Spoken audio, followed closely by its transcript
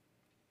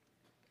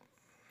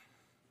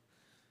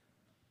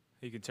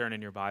You can turn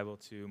in your Bible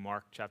to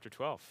Mark chapter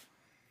 12.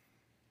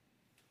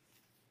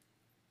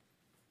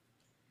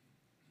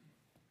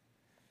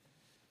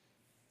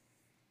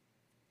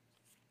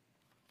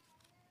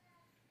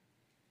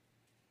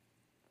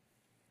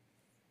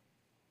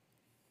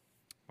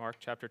 Mark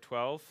chapter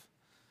 12,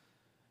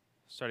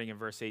 starting in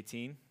verse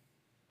 18.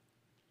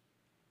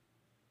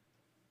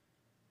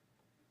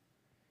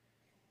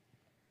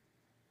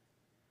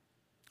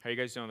 How are you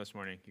guys doing this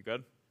morning? You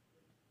good?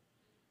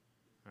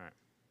 All right.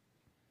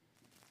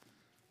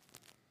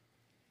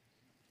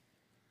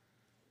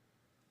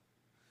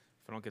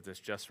 If I don't get this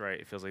just right,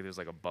 it feels like there's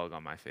like a bug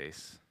on my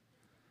face.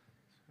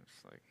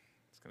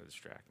 It's going to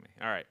distract me.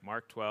 All right,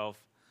 Mark 12,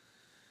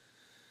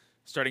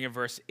 starting in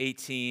verse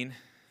 18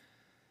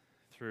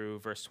 through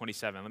verse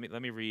 27.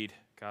 Let me read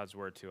God's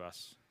word to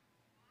us.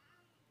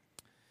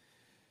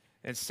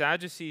 And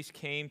Sadducees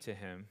came to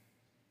him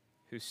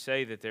who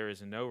say that there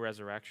is no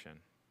resurrection.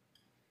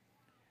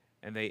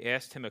 And they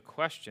asked him a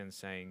question,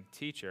 saying,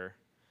 Teacher,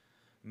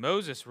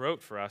 Moses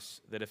wrote for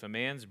us that if a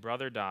man's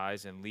brother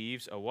dies and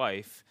leaves a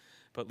wife,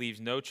 but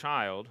leaves no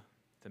child,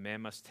 the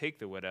man must take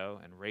the widow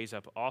and raise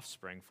up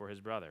offspring for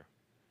his brother.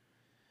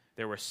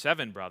 There were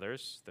 7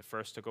 brothers. The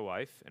first took a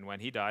wife, and when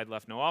he died,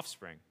 left no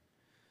offspring.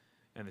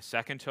 And the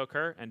second took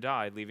her and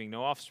died, leaving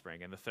no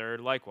offspring, and the third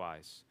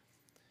likewise.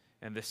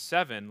 And the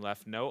 7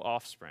 left no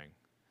offspring.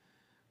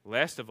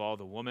 Last of all,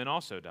 the woman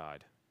also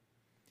died.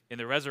 In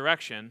the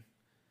resurrection,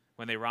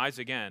 when they rise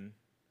again,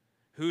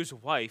 whose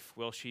wife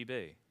will she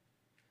be?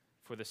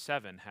 For the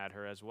 7 had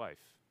her as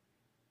wife.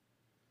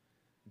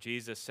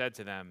 Jesus said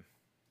to them,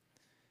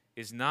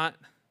 Is not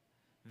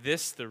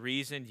this the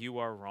reason you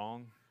are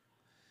wrong?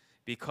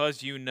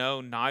 Because you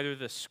know neither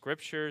the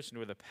Scriptures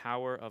nor the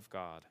power of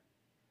God.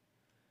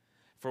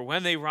 For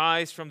when they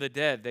rise from the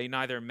dead, they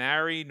neither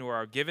marry nor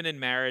are given in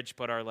marriage,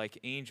 but are like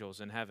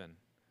angels in heaven.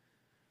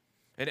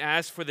 And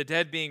as for the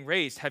dead being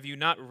raised, have you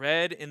not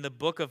read in the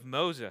book of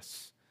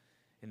Moses,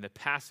 in the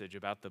passage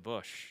about the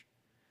bush,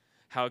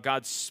 how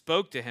God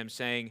spoke to him,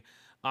 saying,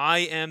 I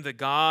am the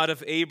God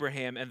of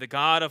Abraham and the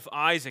God of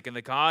Isaac and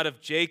the God of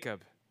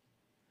Jacob.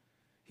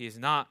 He is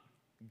not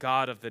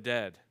God of the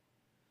dead,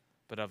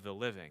 but of the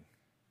living.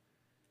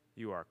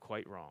 You are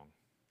quite wrong.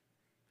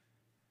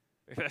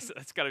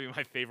 That's got to be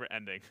my favorite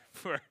ending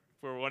for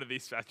one of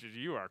these passages.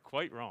 You are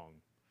quite wrong.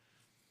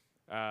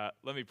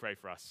 Let me pray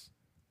for us.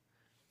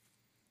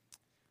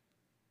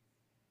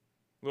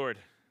 Lord,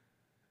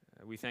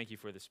 we thank you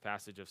for this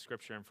passage of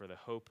Scripture and for the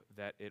hope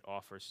that it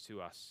offers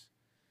to us.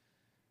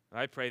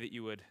 I pray that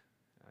you would,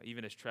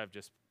 even as Trev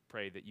just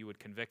prayed, that you would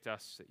convict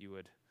us, that you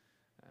would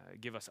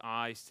give us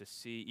eyes to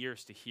see,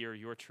 ears to hear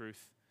your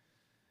truth.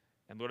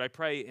 And Lord, I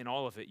pray in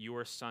all of it,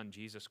 your Son,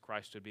 Jesus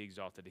Christ, would be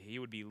exalted. He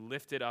would be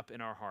lifted up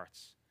in our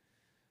hearts,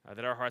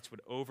 that our hearts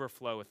would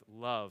overflow with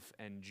love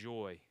and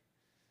joy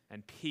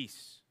and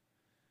peace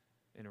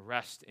and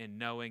rest in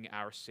knowing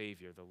our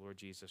Savior, the Lord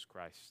Jesus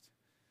Christ.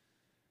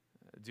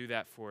 Do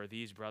that for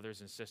these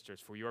brothers and sisters,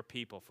 for your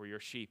people, for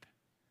your sheep.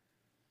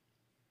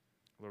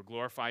 Lord,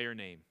 glorify your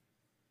name.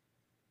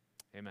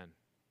 Amen.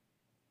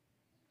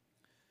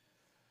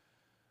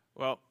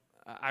 Well,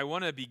 I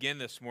want to begin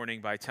this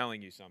morning by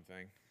telling you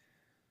something.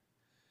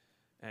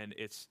 And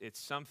it's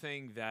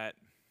something that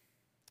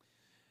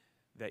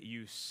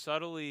you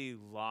subtly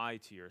lie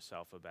to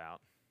yourself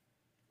about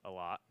a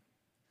lot.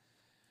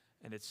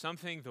 And it's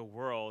something the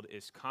world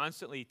is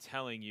constantly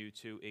telling you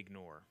to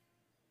ignore.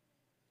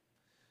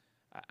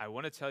 I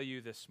want to tell you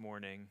this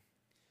morning,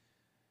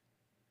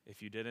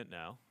 if you didn't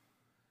know,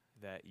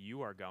 that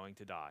you are going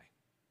to die.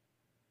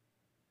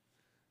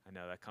 I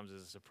know that comes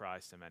as a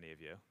surprise to many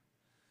of you.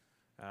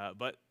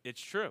 But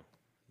it's true.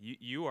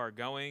 You are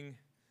going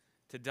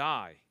to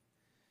die.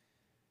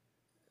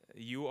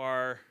 You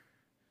are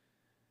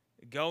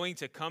going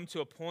to come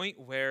to a point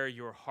where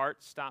your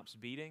heart stops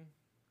beating,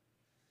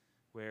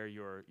 where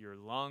your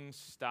lungs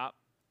stop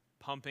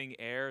pumping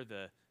air,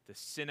 the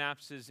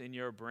synapses in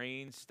your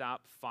brain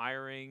stop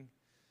firing,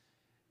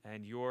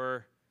 and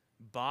your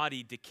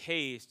body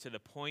decays to the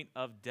point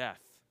of death,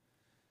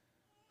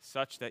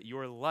 such that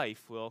your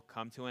life will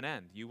come to an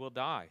end. You will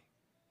die.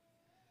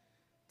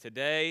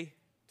 Today,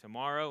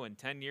 tomorrow, in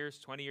 10 years,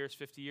 20 years,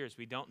 50 years,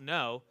 we don't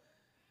know.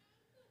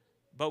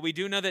 But we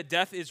do know that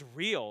death is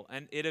real,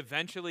 and it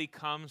eventually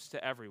comes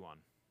to everyone.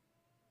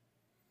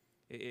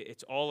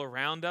 It's all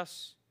around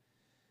us.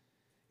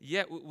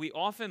 Yet we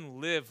often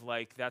live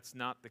like that's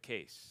not the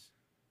case.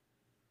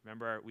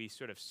 Remember, we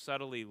sort of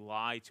subtly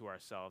lie to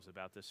ourselves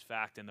about this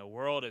fact, and the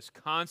world is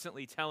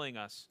constantly telling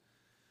us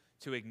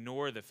to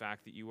ignore the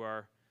fact that you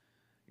are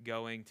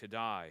going to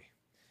die.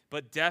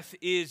 But death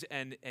is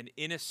an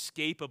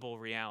inescapable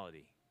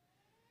reality.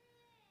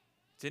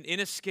 It's an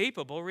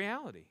inescapable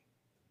reality.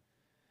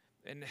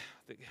 And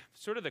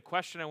the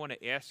question I want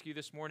to ask you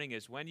this morning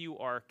is, when you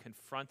are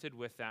confronted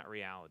with that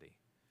reality,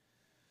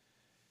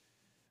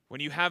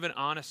 when you have an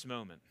honest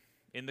moment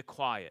in the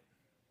quiet,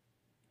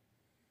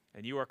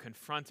 and you are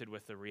confronted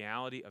with the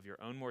reality of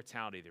your own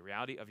mortality, the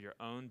reality of your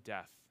own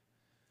death,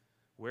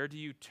 where do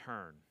you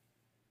turn?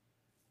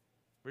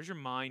 Where does your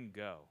mind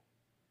go?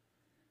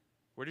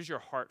 Where does your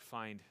heart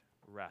find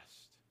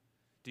rest?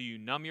 Do you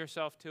numb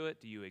yourself to it?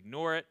 Do you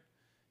ignore it?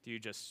 Do you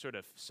just sort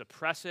of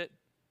suppress it?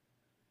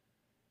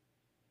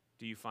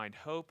 Do you find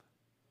hope?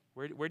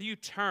 Where do you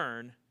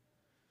turn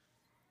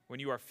when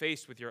you are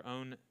faced with your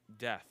own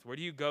death? Where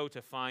do you go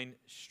to find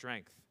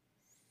strength?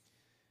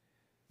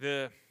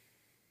 I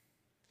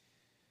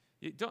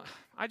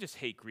just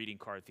hate greeting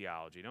card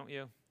theology, don't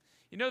you?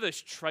 You know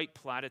those trite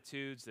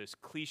platitudes, those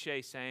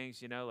cliche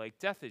sayings, like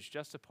death is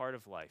just a part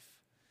of life.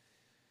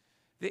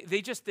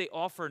 They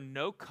offer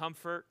no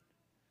comfort.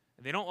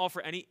 They don't offer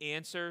any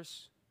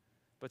answers,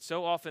 but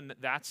so often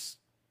that's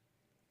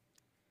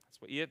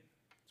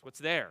what's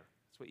there.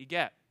 That's what you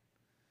get.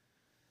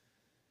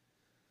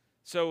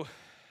 So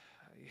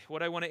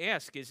what I want to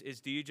ask is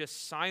do you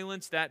just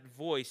silence that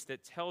voice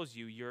that tells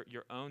you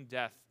your own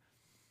death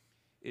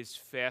is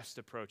fast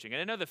approaching?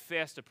 And I know the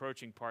fast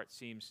approaching part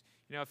seems,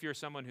 if you're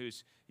someone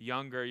who's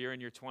younger, you're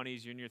in your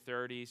 20s, you're in your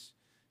 30s,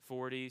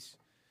 40s,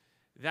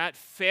 that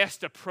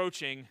fast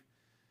approaching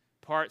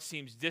part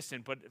seems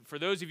distant. But for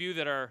those of you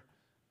that are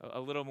a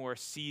little more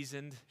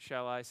seasoned,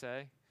 shall I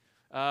say,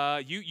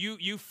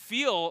 you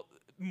feel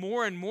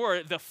more and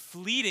more the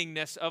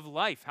fleetingness of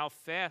life, how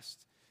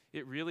fast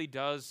it really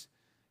does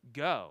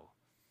go.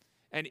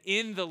 And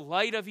in the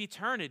light of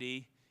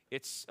eternity,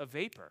 it's a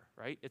vapor,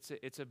 right?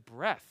 It's a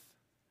breath.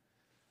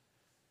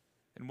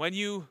 And when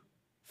you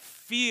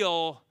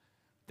feel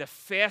the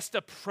fast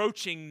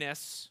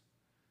approachingness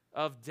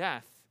of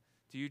death,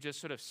 do you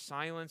just sort of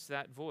silence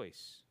that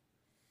voice?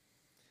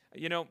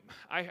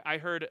 I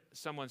heard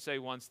someone say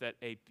once that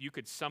you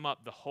could sum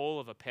up the whole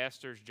of a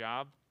pastor's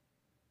job.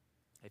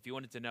 If you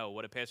wanted to know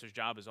what a pastor's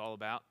job is all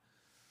about,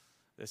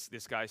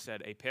 this guy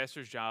said, a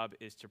pastor's job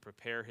is to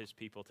prepare his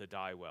people to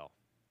die well.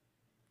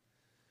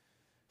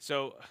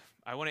 So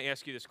I want to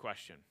ask you this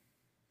question.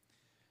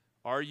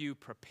 Are you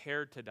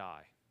prepared to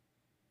die?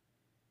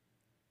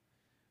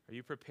 Are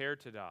you prepared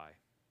to die?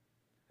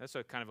 That's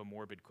a kind of a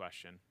morbid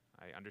question.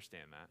 I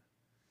understand that.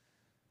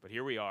 But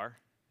here we are.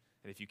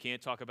 And if you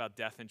can't talk about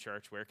death in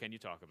church, where can you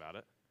talk about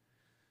it?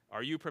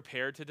 Are you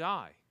prepared to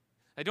die?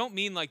 I don't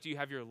mean do you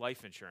have your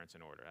life insurance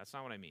in order? That's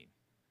not what I mean.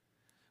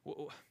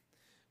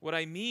 What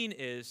I mean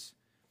is,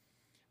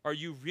 are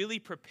you really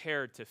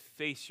prepared to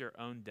face your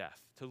own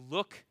death, to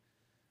look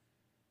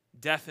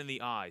death in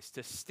the eyes,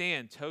 to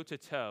stand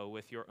toe-to-toe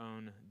with your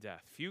own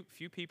death?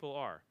 Few people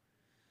are.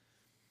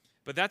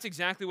 But that's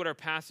exactly what our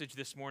passage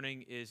this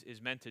morning is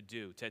meant to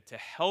do, to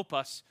help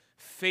us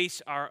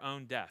face our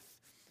own death.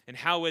 And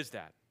how is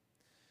that?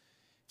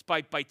 It's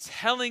by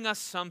telling us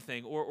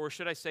something, or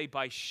should I say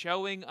by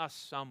showing us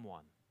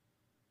someone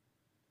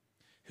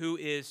who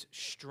is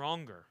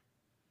stronger,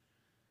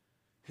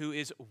 who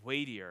is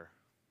weightier,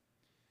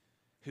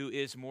 who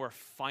is more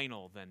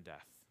final than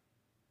death.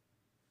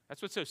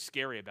 That's what's so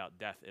scary about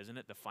death, isn't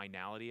it? The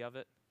finality of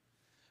it.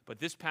 But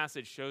this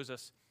passage shows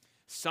us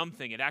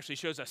something. It actually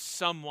shows us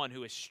someone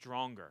who is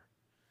stronger,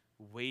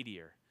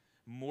 weightier,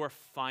 more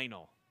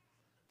final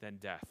than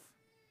death.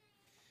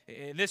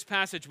 In this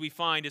passage we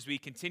find, as we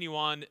continue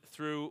on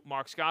through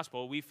Mark's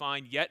gospel, we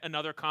find yet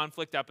another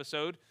conflict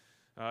episode.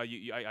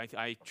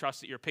 I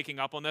trust that you're picking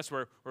up on this.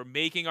 We're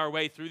making our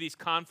way through these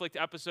conflict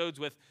episodes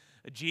with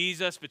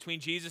between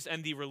Jesus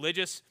and the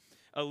religious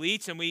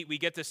elites, and we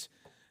get this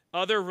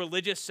other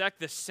religious sect,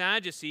 the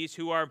Sadducees,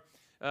 who are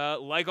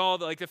like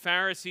the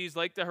Pharisees,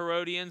 like the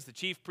Herodians, the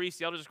chief priests,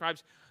 the elders, and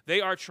scribes.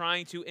 They are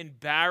trying to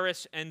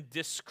embarrass and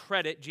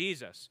discredit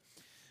Jesus.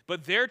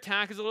 But their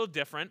tack is a little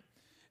different.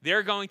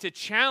 They're going to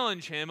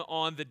challenge him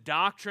on the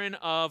doctrine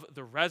of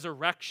the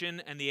resurrection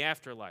and the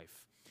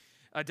afterlife.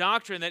 A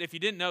doctrine that, if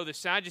you didn't know, the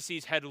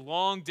Sadducees had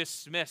long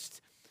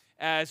dismissed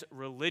as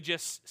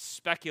religious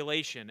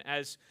speculation,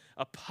 as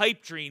a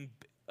pipe dream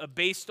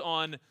based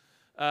on,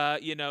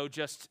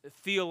 just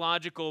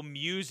theological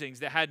musings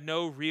that had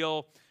no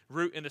real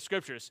root in the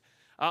scriptures.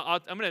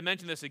 I'm going to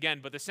mention this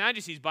again, but the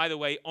Sadducees, by the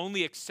way,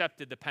 only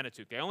accepted the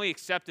Pentateuch. They only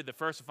accepted the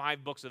first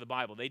 5 books of the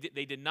Bible. They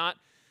did not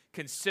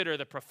consider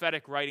the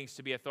prophetic writings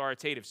to be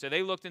authoritative. So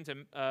they looked into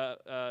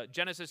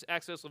Genesis,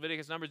 Exodus,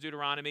 Leviticus, Numbers,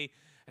 Deuteronomy,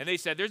 and they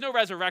said, there's no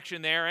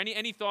resurrection there.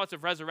 Any thoughts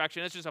of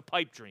resurrection, it's just a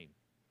pipe dream.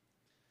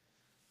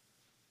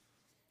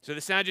 So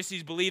the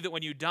Sadducees believed that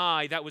when you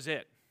die, that was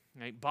it.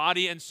 Right?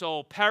 Body and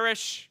soul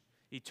perish,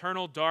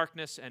 eternal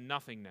darkness and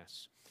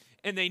nothingness.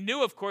 And they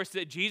knew, of course,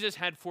 that Jesus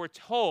had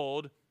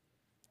foretold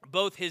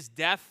both his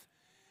death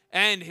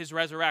and his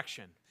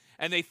resurrection.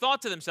 And they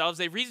thought to themselves,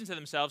 they reasoned to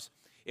themselves,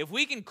 if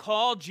we can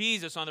call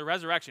Jesus on the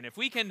resurrection, if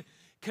we can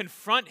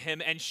confront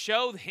him and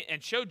show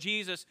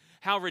Jesus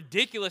how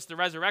ridiculous the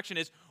resurrection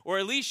is, or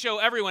at least show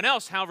everyone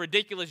else how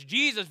ridiculous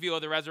Jesus' view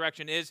of the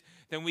resurrection is,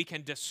 then we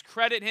can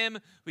discredit him,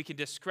 we can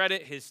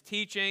discredit his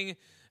teaching,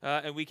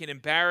 and we can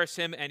embarrass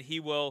him, and he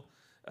will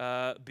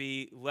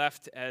be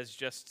left as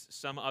just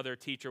some other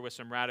teacher with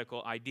some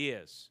radical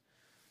ideas.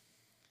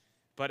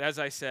 But as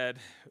I said,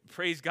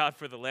 praise God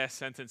for the last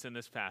sentence in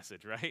this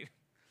passage, right?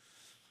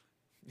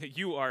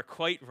 You are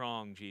quite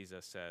wrong,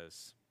 Jesus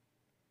says.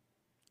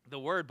 The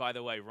word, by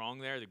the way, wrong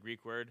there, the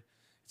Greek word,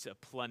 it's a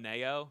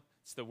planeo.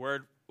 It's the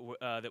word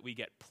that we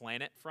get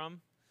planet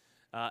from,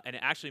 and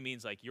it actually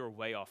means like you're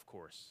way off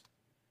course.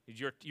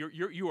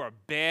 You are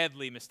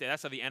badly mistaken.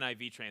 That's how the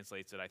NIV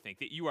translates it, I think,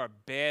 that you are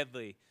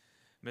badly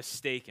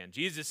mistaken.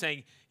 Jesus is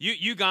saying,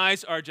 you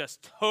guys are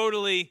just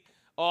totally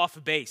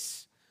off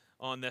base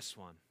on this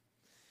one.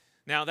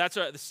 Now, that's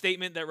the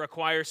statement that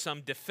requires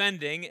some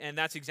defending, and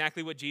that's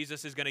exactly what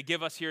Jesus is going to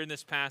give us here in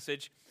this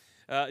passage.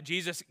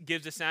 Jesus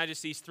gives the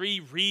Sadducees three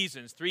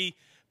reasons, three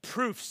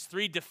proofs,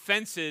 three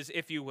defenses,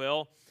 if you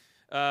will,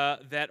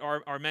 that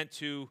are meant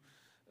to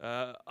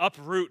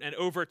uproot and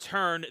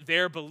overturn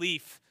their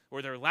belief,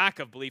 or their lack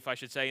of belief, I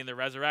should say, in the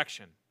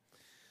resurrection.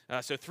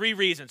 So three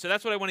reasons. So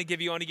that's what I want to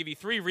give you. I want to give you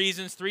three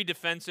reasons, three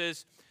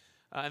defenses,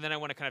 and then I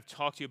want to kind of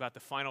talk to you about the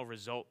final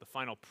result, the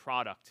final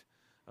product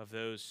of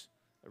those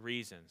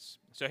reasons.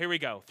 So here we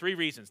go. Three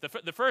reasons.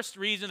 The first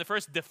reason, the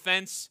first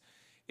defense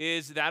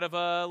is that of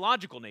a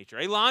logical nature,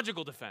 a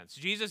logical defense.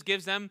 Jesus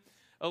gives them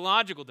a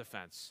logical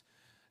defense.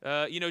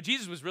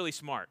 Jesus was really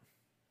smart.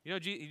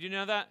 Did you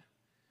know that?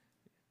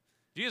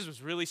 Jesus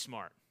was really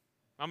smart.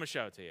 I'm going to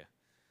show it to you.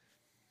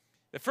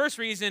 The first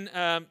reason,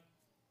 but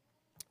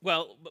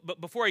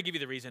before I give you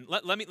the reason,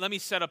 let me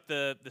set up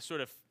the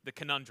sort of the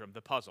conundrum,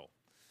 the puzzle.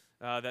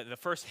 The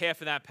first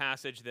half of that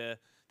passage, the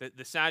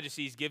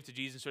Sadducees give to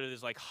Jesus sort of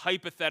this like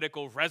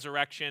hypothetical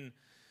resurrection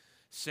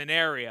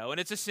scenario, and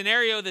it's a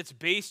scenario that's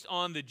based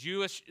on the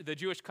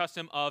Jewish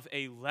custom of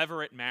a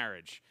levirate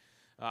marriage.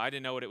 I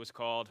didn't know what it was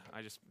called.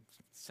 I just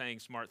saying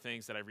smart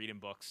things that I read in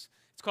books.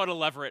 It's called a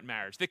levirate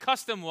marriage. The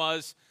custom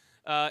was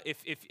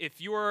if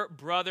your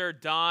brother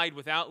died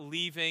without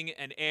leaving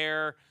an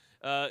heir,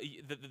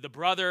 the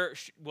brother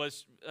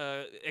was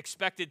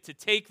expected to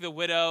take the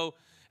widow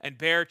and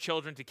bear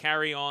children to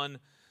carry on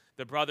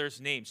the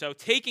brother's name. So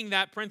taking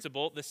that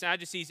principle, the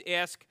Sadducees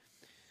ask,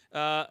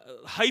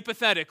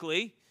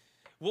 hypothetically,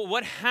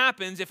 what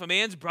happens if a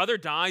man's brother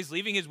dies,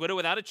 leaving his widow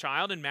without a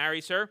child, and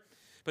marries her,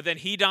 but then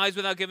he dies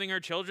without giving her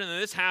children,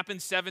 and this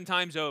happens 7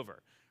 times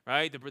over,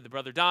 right? The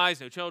brother dies,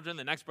 no children.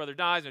 The next brother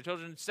dies, no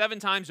children, 7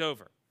 times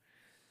over.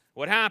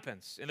 What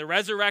happens? In the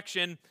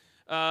resurrection,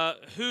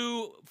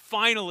 who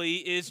finally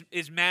is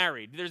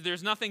married?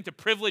 There's nothing to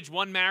privilege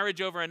one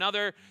marriage over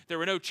another. There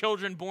were no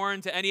children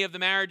born to any of the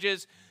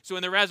marriages. So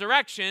in the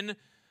resurrection,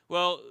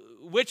 well,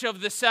 which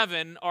of the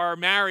 7 are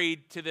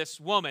married to this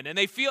woman? And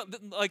they feel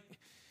like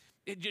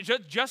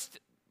just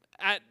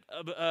at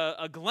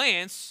a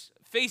glance,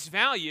 face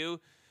value,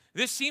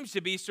 this seems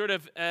to be sort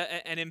of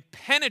an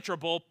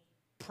impenetrable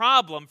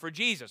problem for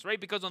Jesus, right?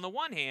 Because on the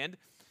one hand,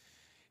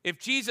 if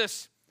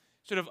Jesus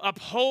sort of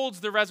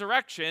upholds the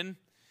resurrection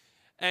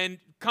and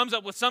comes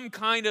up with some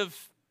kind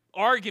of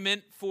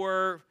argument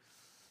for,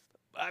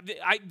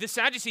 the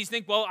Sadducees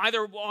think, well,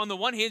 either on the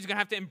one hand, he's going to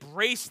have to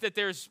embrace that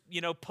there's,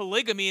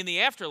 polygamy in the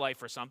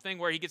afterlife or something,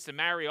 where he gets to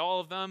marry all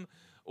of them,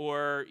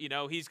 or,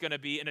 he's going to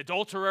be an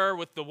adulterer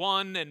with the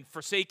one and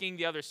forsaking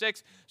the other 6.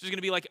 So there's going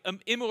to be like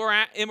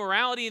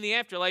immorality in the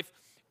afterlife,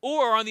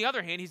 or on the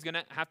other hand, he's going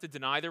to have to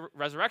deny the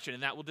resurrection,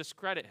 and that will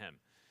discredit him.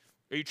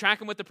 Are you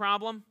tracking with the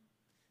problem?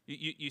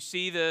 You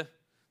see the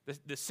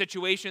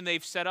situation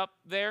they've set up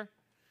there?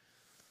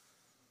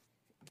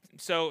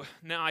 So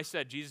now I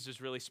said Jesus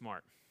is really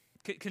smart.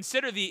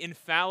 Consider the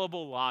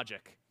infallible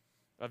logic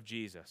of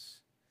Jesus.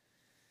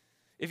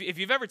 If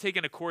you've ever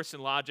taken a course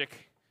in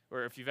logic,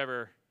 or if you've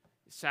ever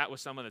sat with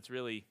someone that's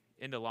really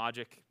into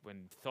logic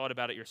and thought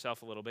about it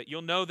yourself a little bit,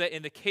 you'll know that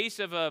in the case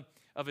of a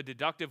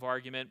deductive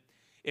argument,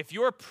 if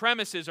your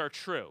premises are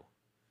true,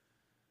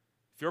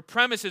 if your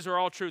premises are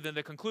all true, then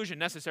the conclusion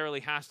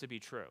necessarily has to be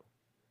true.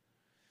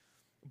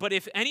 But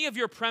if any of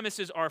your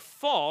premises are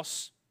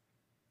false,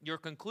 your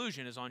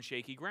conclusion is on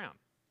shaky ground.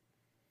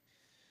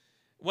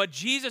 What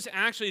Jesus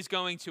actually is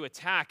going to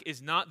attack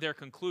is not their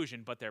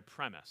conclusion, but their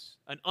premise,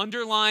 an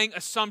underlying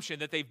assumption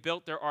that they've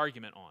built their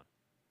argument on.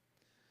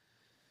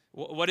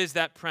 What is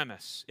that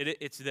premise?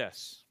 It's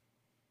this.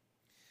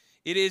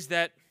 It is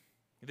that,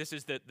 this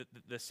is the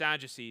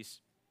Sadducees'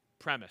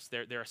 premise,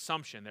 their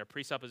assumption, their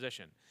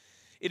presupposition.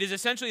 It is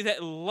essentially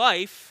that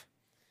life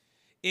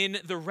in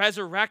the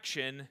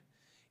resurrection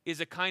is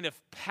a kind of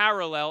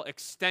parallel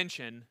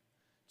extension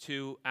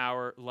to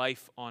our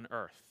life on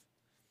earth.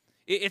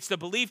 It's the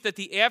belief that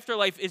the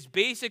afterlife is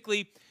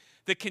basically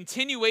the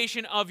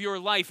continuation of your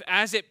life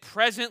as it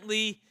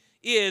presently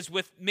is,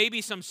 with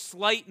maybe some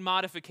slight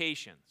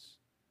modifications.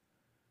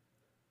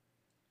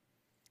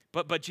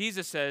 But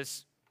Jesus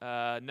says,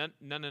 no.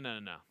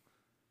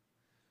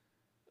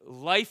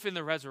 Life in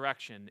the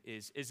resurrection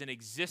is an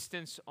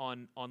existence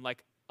on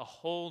like a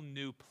whole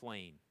new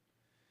plane.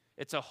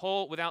 It's a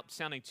whole, without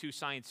sounding too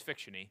science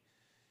fiction-y,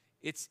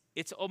 it's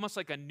almost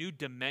like a new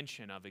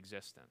dimension of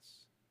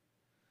existence.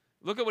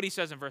 Look at what he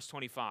says in verse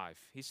 25.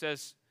 He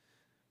says,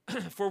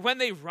 "For when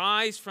they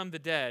rise from the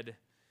dead,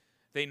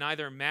 they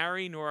neither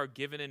marry nor are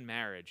given in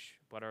marriage,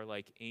 but are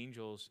like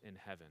angels in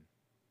heaven."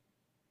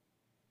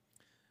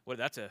 Well,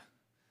 that's a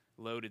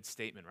loaded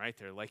statement right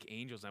there, like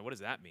angels. Now, what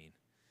does that mean?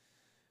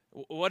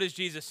 What is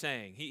Jesus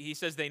saying? He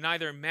says they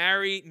neither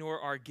marry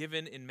nor are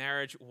given in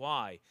marriage.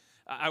 Why?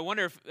 I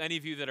wonder if any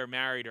of you that are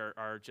married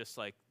are just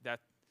like that,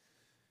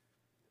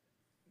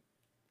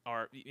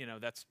 are,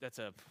 that's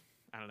a,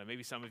 I don't know,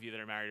 maybe some of you that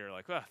are married are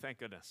like, oh, thank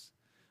goodness.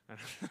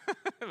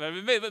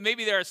 But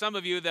maybe there are some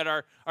of you that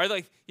are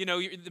like,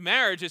 the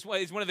marriage is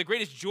one of the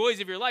greatest joys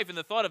of your life, and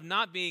the thought of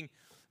not being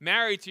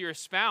married to your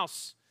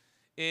spouse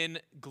in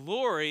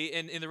glory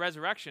and in the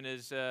resurrection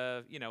is,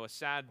 a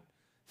sad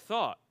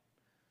thought.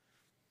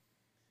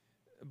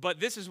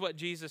 But this is what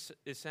Jesus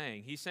is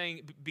saying. He's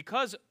saying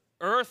because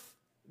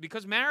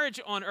marriage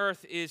on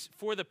earth is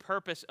for the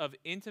purpose of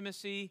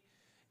intimacy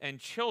and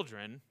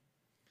children,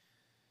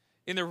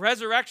 in the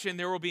resurrection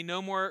there will be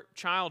no more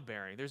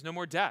childbearing. There's no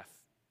more death.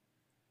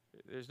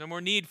 There's no more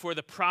need for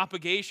the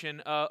propagation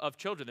of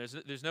children.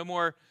 There's no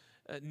more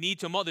need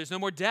to there's no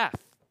more death.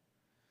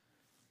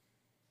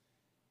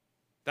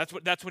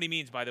 That's what he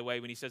means, by the way,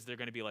 when he says they're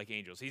going to be like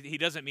angels. He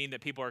doesn't mean that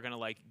people are going to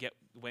like get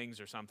wings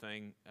or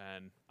something.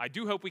 And I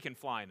do hope we can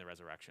fly in the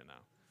resurrection,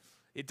 though.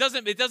 It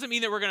doesn't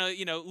mean that we're going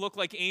to look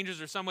like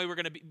angels or some way we're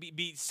going to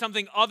be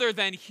something other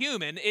than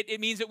human. It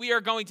means that we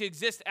are going to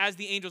exist as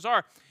the angels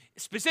are.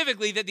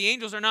 Specifically, that the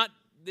angels are not.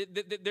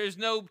 There's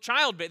no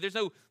there's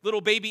no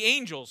little baby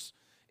angels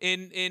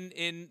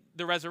in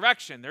the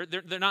resurrection.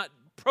 They're not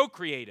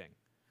procreating.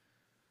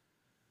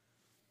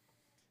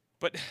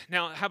 But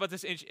now, how about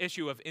this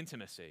issue of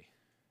intimacy?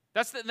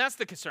 That's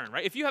the concern,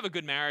 right? If you have a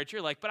good marriage,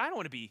 you're like, but I don't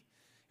want to be,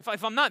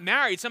 if I'm not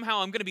married,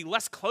 somehow I'm going to be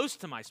less close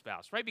to my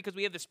spouse, right? Because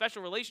we have this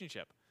special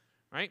relationship,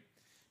 right?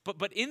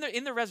 But in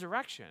the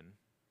resurrection,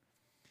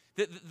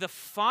 the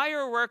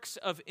fireworks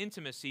of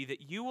intimacy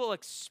that you will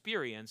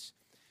experience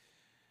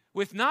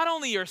with not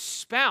only your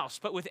spouse,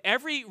 but with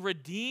every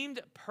redeemed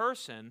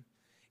person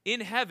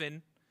in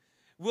heaven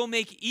will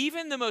make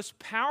even the most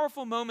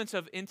powerful moments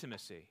of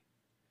intimacy.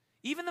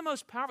 Even the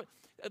most powerful,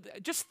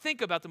 just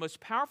think about the most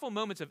powerful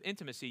moments of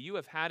intimacy you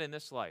have had in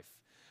this life.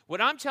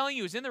 What I'm telling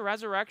you is in the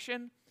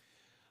resurrection,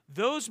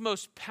 those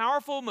most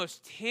powerful,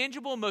 most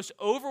tangible, most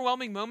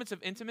overwhelming moments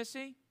of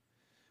intimacy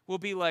will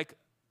be like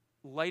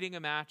lighting a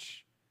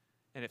match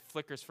and it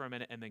flickers for a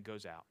minute and then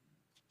goes out,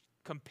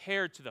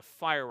 compared to the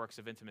fireworks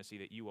of intimacy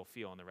that you will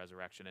feel in the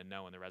resurrection and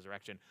know in the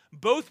resurrection,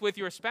 both with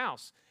your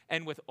spouse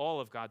and with all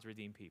of God's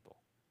redeemed people.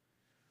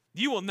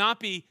 You will not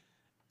be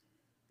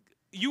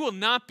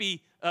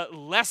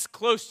less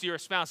close to your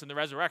spouse in the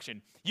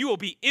resurrection. You will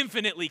be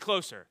infinitely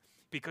closer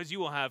because you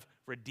will have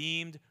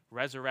redeemed,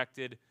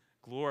 resurrected,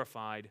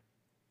 glorified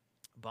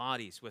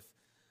bodies with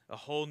a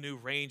whole new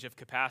range of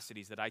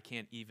capacities that I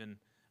can't even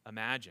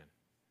imagine.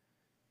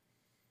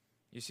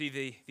 You see,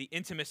 the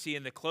intimacy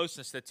and the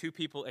closeness that two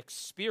people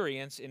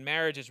experience in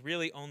marriage is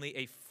really only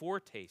a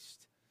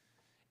foretaste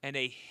and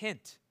a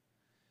hint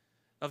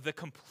of the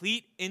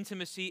complete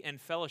intimacy and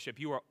fellowship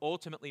you are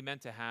ultimately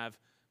meant to have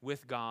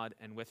with God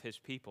and with his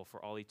people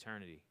for all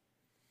eternity.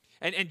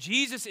 And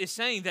Jesus is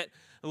saying that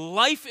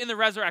life in the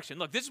resurrection,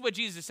 look, this is what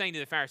Jesus is saying to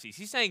the Pharisees.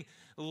 He's saying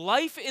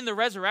life in the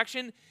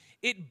resurrection,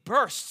 it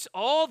bursts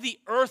all the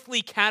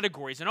earthly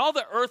categories and all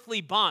the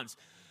earthly bonds.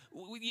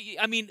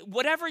 I mean,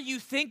 whatever you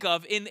think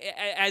of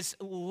as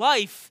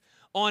life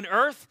on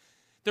earth,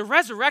 the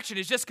resurrection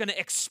is just going to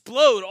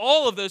explode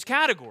all of those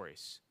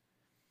categories.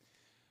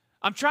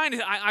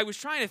 I was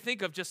trying to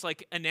think of just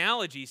like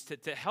analogies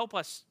to help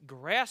us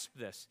grasp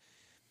this.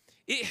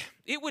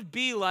 It would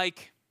be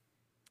like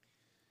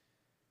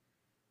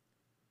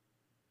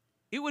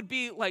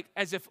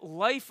as if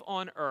life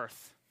on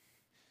earth,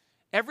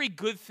 every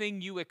good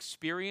thing you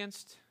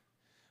experienced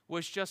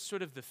was just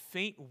sort of the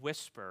faint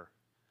whisper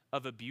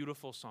of a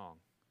beautiful song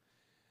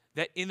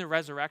that in the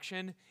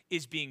resurrection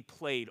is being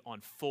played on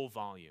full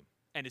volume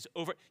and is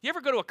over. You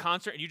ever go to a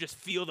concert and you just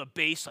feel the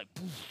bass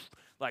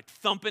like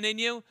thumping in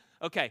you?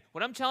 Okay,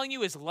 what I'm telling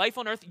you is life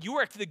on earth,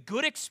 the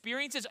good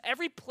experiences,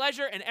 every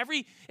pleasure and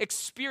every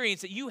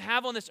experience that you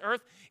have on this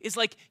earth is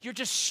like you're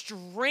just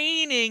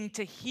straining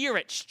to hear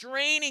it,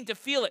 straining to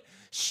feel it,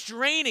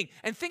 straining.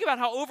 And think about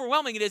how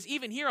overwhelming it is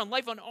even here on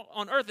life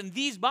on earth in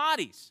these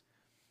bodies.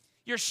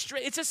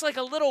 It's just like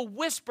a little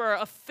whisper,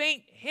 a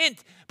faint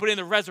hint, but in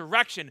the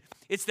resurrection,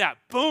 it's that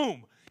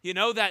boom,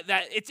 that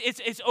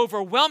it's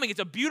overwhelming. It's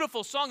a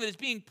beautiful song that is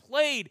being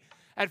played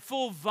at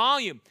full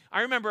volume.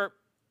 I remember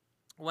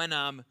when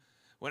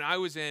I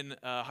was in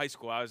high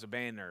school, I was a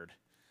band nerd.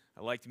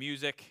 I liked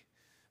music.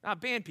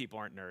 Band people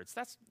aren't nerds.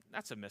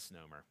 That's a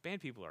misnomer.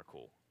 Band people are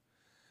cool.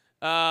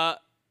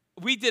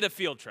 We did a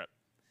field trip.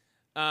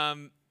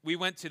 We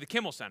went to the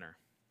Kimmel Center.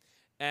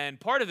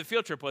 And part of the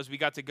field trip was we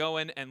got to go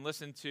in and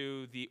listen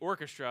to the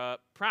orchestra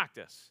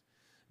practice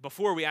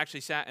before we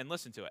actually sat and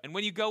listened to it. And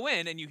when you go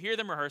in and you hear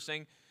them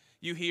rehearsing,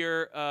 you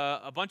hear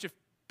a bunch of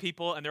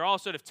people, and they're all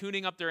sort of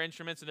tuning up their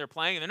instruments, and they're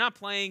playing, and they're not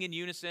playing in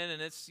unison,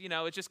 and it's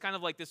just kind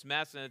of like this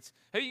mess, and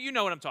you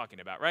know what I'm talking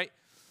about, right?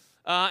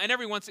 And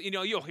every once,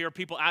 you'll hear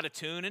people out of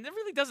tune, and it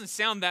really doesn't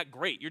sound that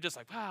great. You're just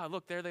like, wow,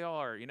 look, there they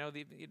are,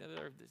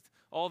 they're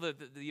all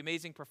the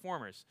amazing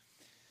performers.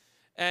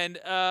 And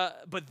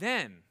but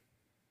then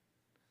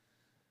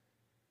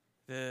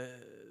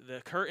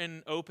the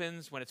curtain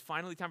opens when it's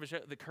finally time for show.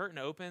 The curtain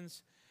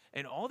opens,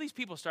 and all these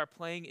people start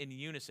playing in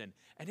unison,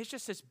 and it's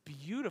just this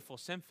beautiful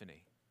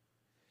symphony.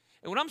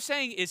 And what I'm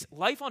saying is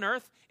life on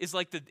earth is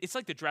like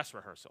the dress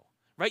rehearsal,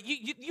 right?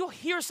 You'll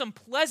hear some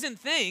pleasant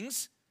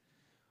things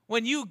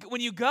when you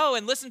go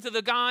and listen to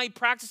the guy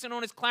practicing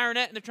on his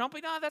clarinet and the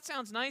trumpet. Oh, that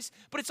sounds nice,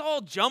 but it's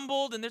all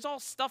jumbled and there's all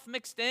stuff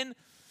mixed in.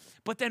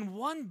 But then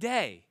one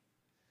day,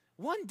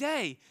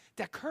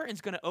 that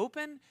curtain's going to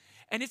open,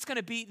 and it's going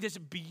to be this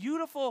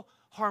beautiful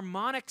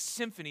harmonic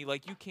symphony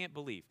like you can't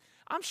believe.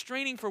 I'm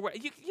straining for words.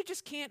 You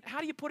just can't.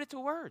 How do you put it to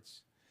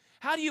words?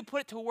 How do you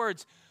put it to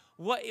words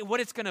what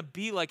it's going to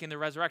be like in the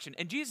resurrection?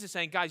 And Jesus is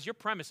saying, guys, your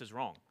premise is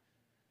wrong.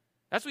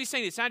 That's what he's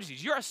saying to the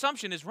Sadducees. Your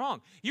assumption is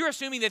wrong. You're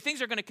assuming that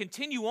things are going to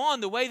continue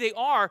on the way they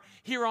are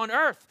here on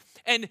earth,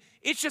 and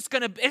it's just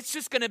going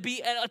to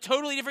be a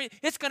totally different.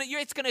 It's going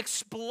to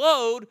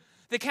explode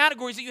the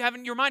categories that you have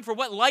in your mind for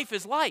what life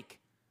is like.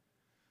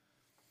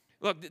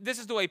 Look, this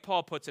is the way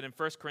Paul puts it in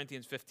 1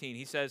 Corinthians 15.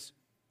 He says,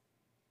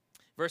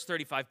 verse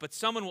 35, but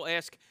someone will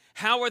ask,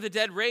 how are the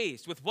dead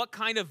raised? With what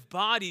kind of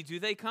body do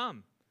they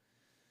come?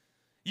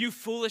 You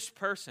foolish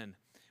person,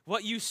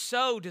 what you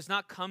sow does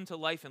not come to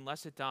life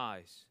unless it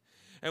dies.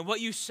 And what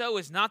you sow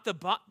is not the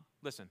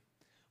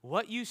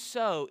what you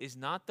sow is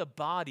not the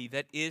body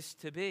that is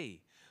to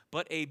be,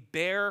 but a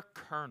bare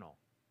kernel.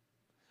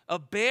 A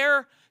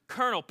bare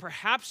kernel,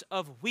 perhaps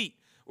of wheat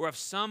or of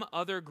some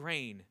other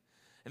grain.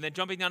 And then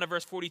jumping down to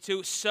verse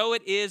 42, so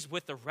it is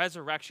with the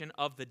resurrection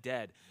of the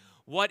dead.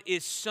 What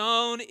is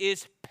sown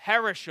is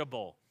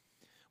perishable.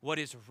 What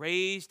is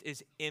raised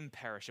is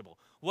imperishable.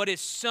 What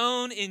is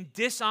sown in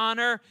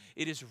dishonor,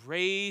 it is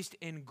raised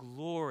in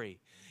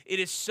glory. It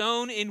is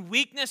sown in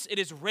weakness, it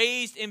is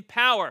raised in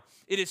power.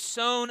 It is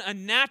sown a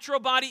natural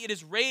body, it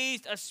is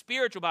raised a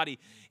spiritual body.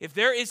 If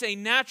there is a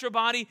natural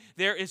body,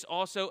 there is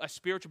also a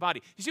spiritual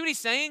body. You see what he's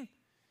saying?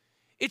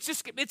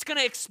 It's going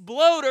to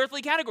explode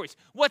earthly categories.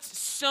 What's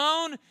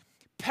sown,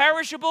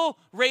 perishable,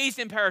 raised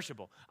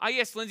imperishable. I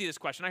asked Lindsay this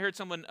question. I heard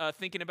someone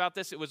thinking about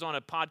this. It was on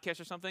a podcast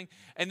or something.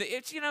 And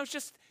it's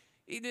just,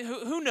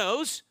 who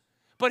knows?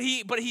 But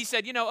he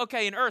said,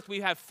 okay, in earth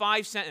we have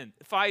five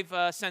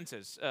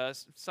senses.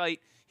 Sight,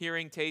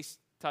 hearing, taste,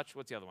 touch.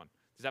 What's the other one?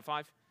 Is that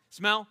 5?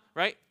 Smell,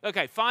 right?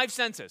 Okay, 5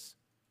 senses.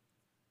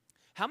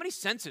 How many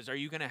senses are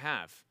you going to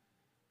have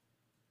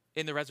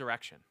in the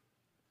resurrection?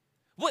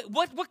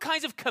 What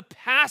kinds of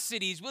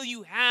capacities will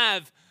you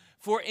have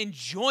for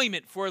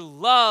enjoyment, for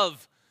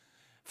love,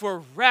 for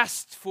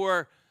rest,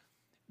 for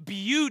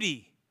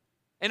beauty,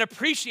 and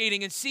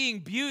appreciating and seeing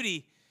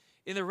beauty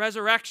in the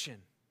resurrection?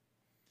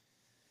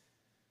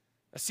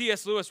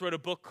 C.S. Lewis wrote a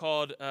book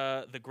called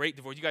The Great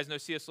Divorce. You guys know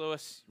C.S.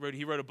 Lewis?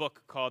 He wrote a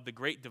book called The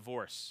Great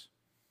Divorce.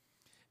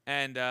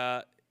 And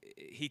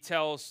he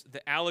tells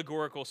the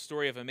allegorical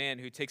story of a man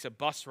who takes a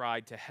bus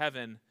ride to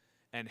heaven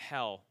and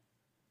hell.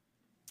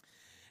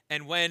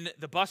 And when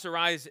the bus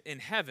arrives in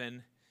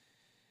heaven,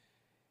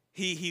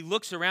 he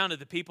looks around at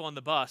the people on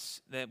the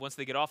bus that once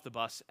they get off the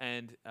bus,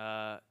 and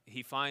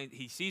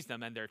he sees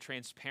them, and they're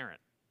transparent.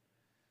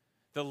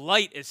 The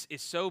light is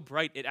so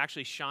bright it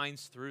actually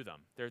shines through them.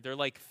 They're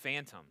like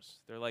phantoms.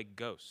 They're like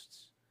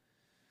ghosts.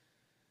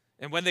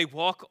 And when they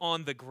walk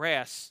on the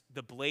grass,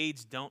 the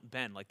blades don't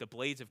bend. Like the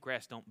blades of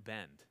grass don't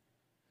bend.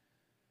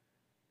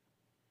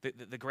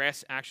 The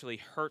grass actually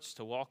hurts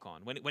to walk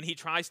on. When he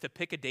tries to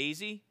pick a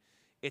daisy,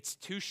 it's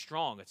too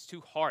strong, it's too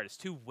hard, it's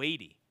too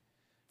weighty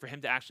for him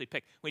to actually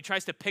pick. When he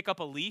tries to pick up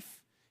a leaf,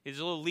 there's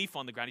a little leaf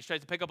on the ground. He tries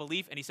to pick up a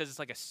leaf, and he says it's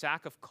like a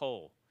sack of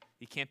coal.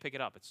 He can't pick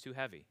it up. It's too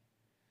heavy.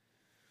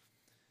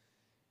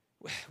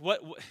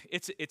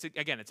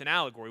 It's an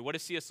allegory. What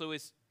is C.S.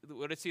 Lewis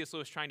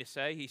trying to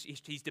say?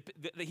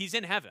 He's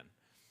in heaven.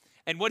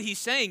 And what he's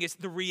saying is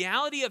the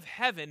reality of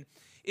heaven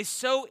is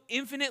so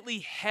infinitely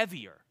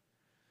heavier,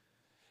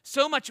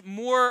 so much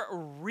more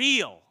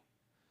real,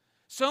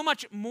 so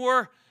much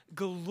more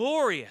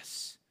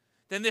glorious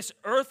than this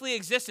earthly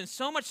existence,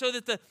 so much so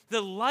that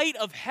the light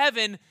of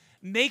heaven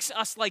makes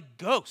us like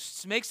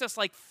ghosts, makes us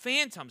like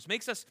phantoms,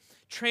 makes us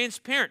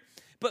transparent.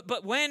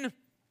 But when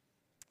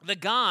the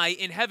guy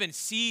in heaven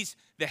sees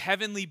the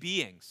heavenly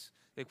beings,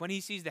 like when he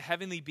sees the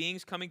heavenly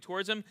beings coming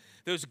towards him,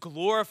 those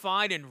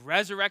glorified and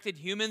resurrected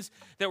humans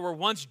that were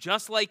once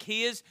just like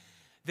he is,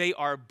 they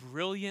are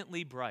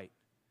brilliantly bright.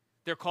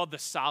 They're called the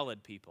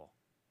solid people.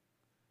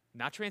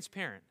 Not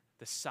transparent,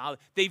 the solid.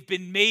 They've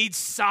been made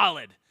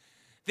solid.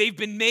 They've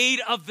been made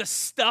of the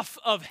stuff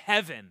of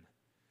heaven.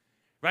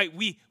 Right?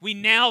 We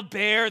now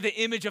bear the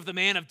image of the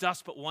man of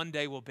dust, but one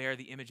day we'll bear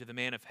the image of the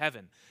man of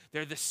heaven.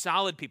 They're the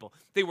solid people.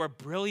 They were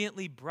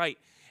brilliantly bright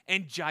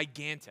and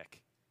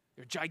gigantic.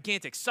 They're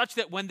gigantic, such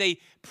that when they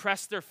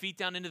press their feet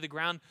down into the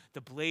ground, the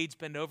blades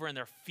bend over and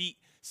their feet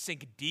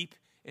sink deep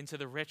into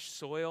the rich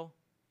soil.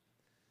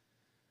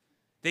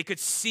 He could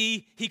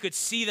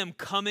see them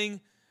coming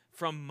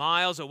from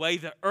miles away.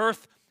 The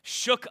earth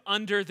shook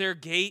under their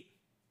gait.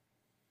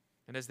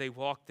 And as they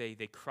walked,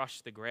 they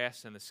crushed the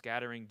grass and the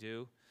scattering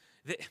dew.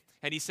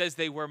 And he says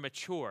they were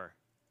mature.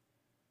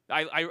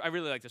 I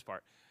really like this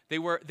part. They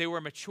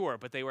were mature,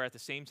 but they were at the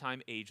same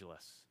time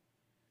ageless.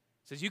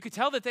 He says you could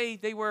tell that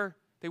they were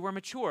They were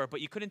mature,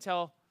 but you couldn't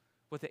tell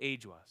what the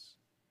age was.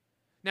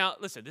 Now,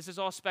 listen, this is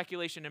all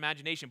speculation and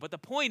imagination, but the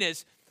point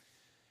is,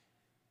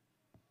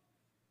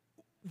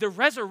 the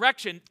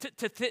resurrection,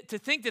 to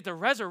think that the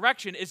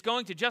resurrection is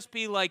going to just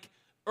be like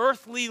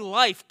earthly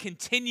life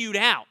continued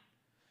out.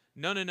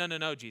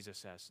 No, Jesus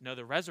says. No,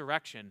 the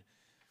resurrection,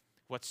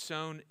 what's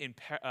sown in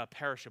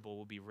perishable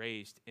will be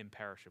raised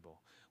imperishable.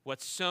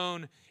 What's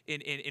sown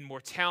in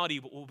mortality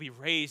will be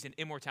raised in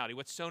immortality.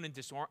 What's sown in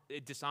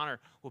dishonor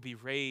will be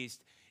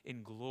raised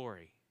in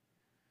glory.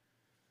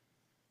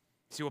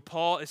 See, what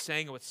Paul is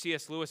saying and what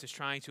C.S. Lewis is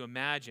trying to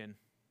imagine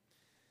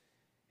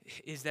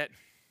is that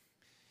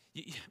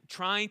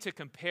trying to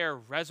compare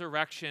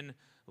resurrection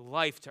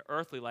life to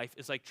earthly life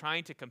is like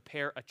trying to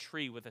compare a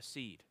tree with a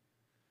seed.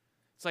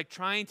 It's like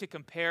trying to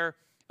compare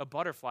a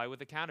butterfly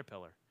with a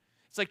caterpillar.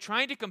 It's like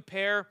trying to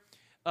compare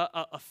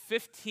a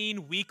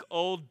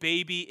 15-week-old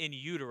baby in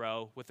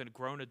utero with a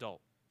grown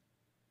adult.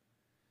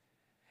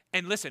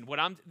 And listen,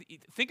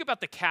 think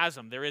about the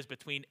chasm there is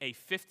between a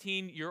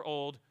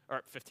 15-week-old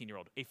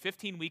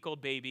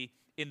baby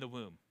in the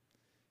womb.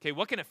 Okay,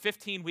 what can a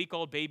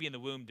 15-week-old baby in the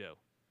womb do?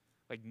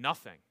 Like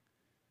nothing.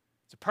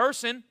 It's a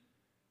person.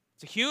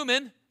 It's a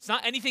human. It's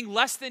not anything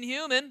less than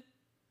human.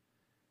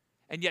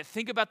 And yet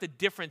think about the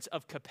difference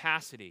of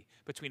capacity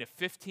between a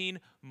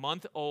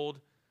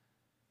 15-month-old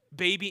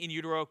baby in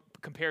utero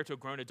compared to a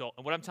grown adult.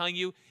 And what I'm telling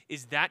you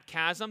is that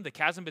chasm, the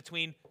chasm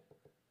between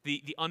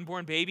the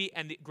unborn baby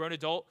and the grown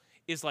adult,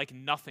 is like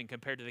nothing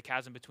compared to the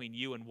chasm between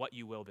you and what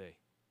you will be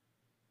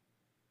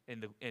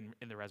in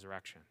the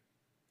resurrection.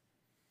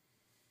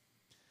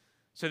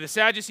 So the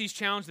Sadducees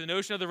challenge the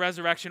notion of the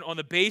resurrection on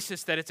the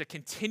basis that it's a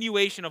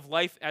continuation of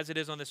life as it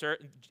is on this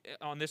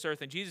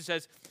earth. And Jesus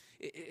says,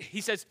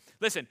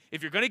 listen,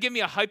 if you're going to give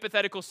me a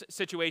hypothetical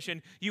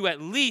situation, you at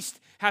least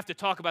have to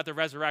talk about the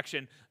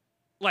resurrection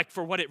like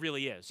for what it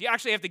really is. You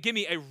actually have to give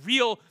me a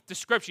real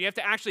description. You have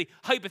to actually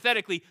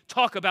hypothetically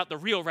talk about the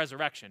real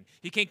resurrection.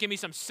 You can't give me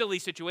some silly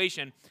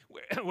situation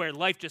where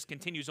life just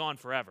continues on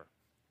forever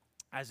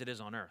as it is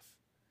on earth.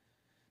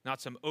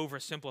 Not some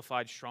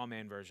oversimplified straw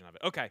man version of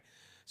it. Okay.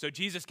 So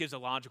Jesus gives a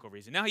logical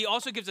reason. Now he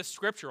also gives a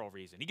scriptural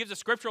reason. He gives a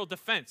scriptural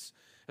defense,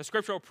 a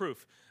scriptural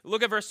proof.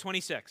 Look at verse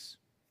 26.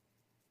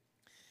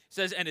 It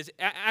says, and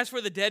as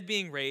for the dead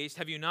being raised,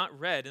 have you not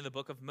read in the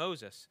book of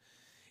Moses,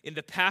 in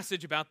the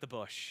passage about the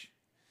bush,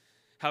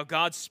 how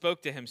God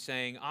spoke to him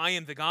saying, I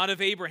am the God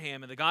of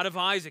Abraham and the God of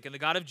Isaac and the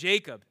God of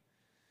Jacob.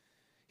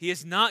 He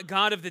is not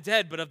God of the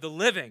dead, but of the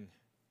living.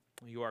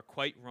 You are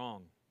quite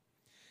wrong.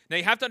 Now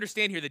you have to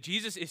understand here that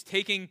Jesus is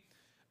taking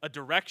a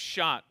direct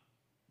shot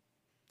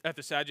at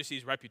the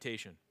Sadducees'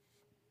 reputation.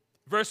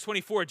 Verse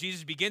 24,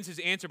 Jesus begins his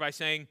answer by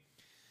saying,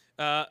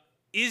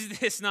 is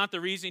this not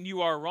the reason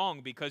you are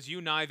wrong? Because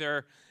you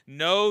neither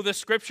know the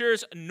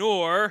scriptures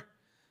nor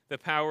the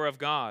power of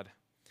God.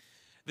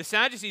 The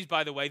Sadducees,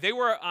 by the way, they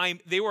were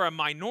a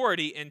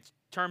minority in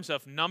terms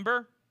of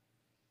number.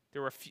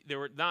 There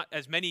were not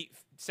as many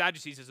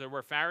Sadducees as there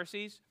were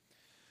Pharisees,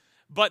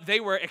 but they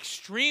were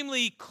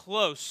extremely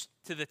close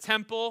to the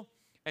temple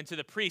and to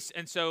the priests,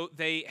 and so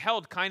they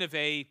held kind of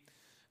a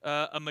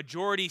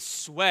majority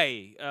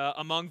sway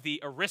among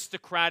the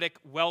aristocratic,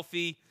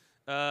 wealthy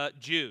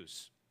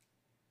Jews.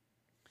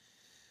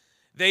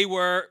 They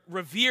were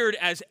revered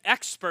as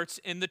experts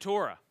in the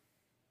Torah.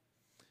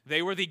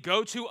 They were the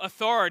go-to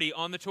authority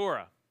on the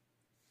Torah.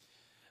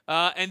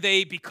 And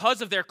they,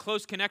 because of their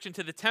close connection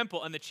to the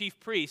temple and the chief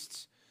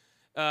priests,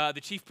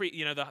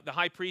 the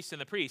high priests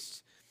and the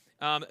priests,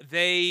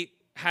 they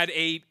had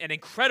an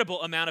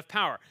incredible amount of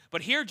power.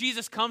 But here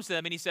Jesus comes to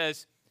them and he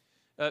says,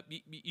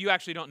 you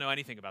actually don't know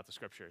anything about the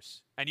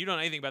scriptures, and you don't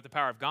know anything about the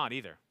power of God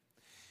either.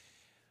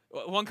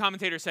 One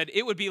commentator said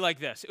it would be like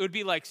this. It would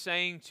be like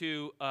saying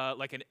to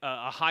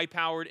a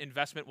high-powered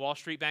investment Wall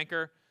Street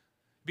banker,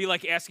 be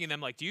like asking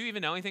them, do you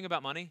even know anything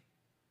about money?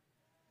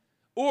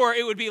 Or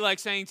it would be like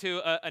saying to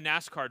a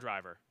NASCAR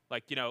driver,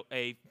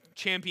 a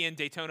champion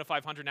Daytona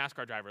 500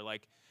 NASCAR driver,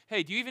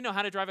 hey, do you even know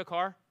how to drive a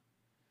car?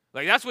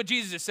 That's what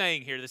Jesus is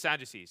saying here to the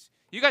Sadducees.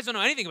 You guys don't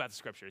know anything about the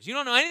scriptures. You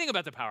don't know anything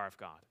about the power of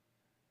God.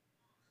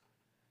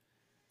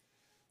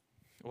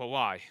 Well,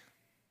 why?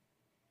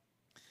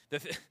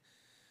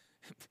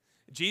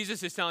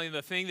 Jesus is telling them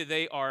the thing that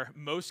they are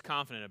most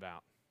confident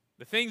about,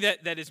 the thing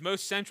that is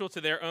most central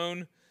to their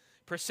own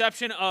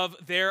perception of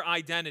their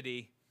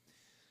identity,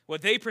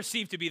 what they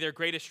perceive to be their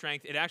greatest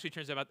strength, it actually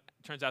turns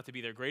out to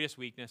be their greatest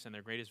weakness and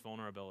their greatest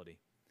vulnerability.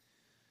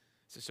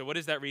 So what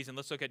is that reason?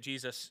 Let's look at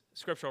Jesus'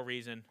 scriptural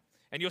reason.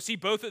 And you'll see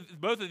both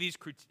of these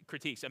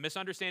critiques, a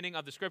misunderstanding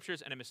of the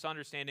scriptures and a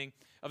misunderstanding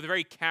of the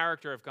very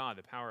character of God,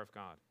 the power of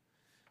God.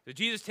 So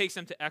Jesus takes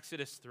them to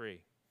Exodus 3.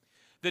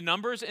 The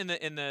numbers in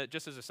the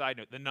just as a side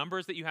note, the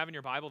numbers that you have in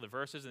your Bible, the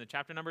verses and the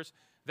chapter numbers,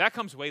 that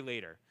comes way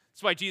later.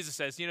 That's why Jesus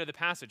says, the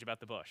passage about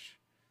the bush.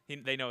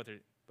 They know what they're,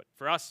 but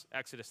for us,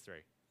 Exodus 3.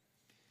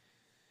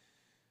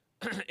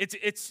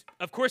 It's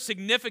of course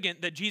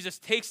significant that Jesus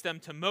takes them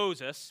to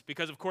Moses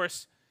because of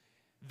course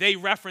they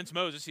reference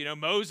Moses.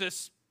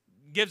 Moses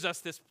gives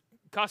us this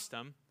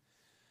custom.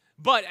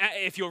 But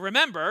if you'll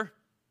remember,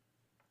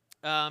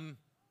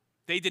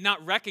 they did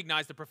not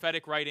recognize the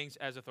prophetic writings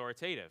as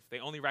authoritative. They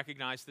only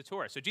recognized the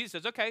Torah. So Jesus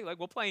says, okay, like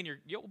we'll play in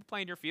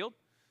your field.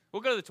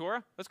 We'll go to the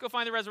Torah. Let's go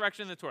find the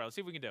resurrection in the Torah. Let's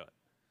see if we can do it.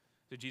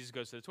 So Jesus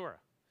goes to the Torah.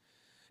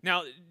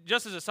 Now,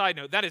 just as a side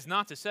note, that is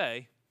not to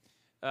say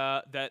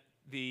that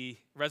the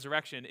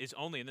resurrection is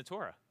only in the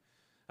Torah.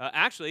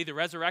 Actually, the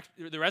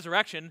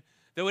resurrection,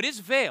 though it is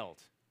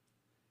veiled,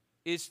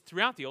 is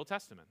throughout the Old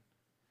Testament.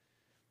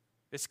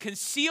 It's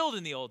concealed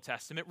in the Old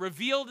Testament,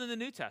 revealed in the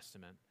New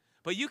Testament,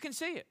 but you can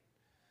see it.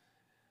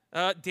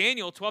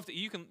 Daniel 12,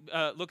 you can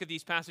look at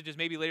these passages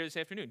maybe later this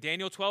afternoon.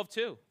 Daniel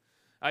 12:2,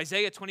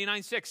 Isaiah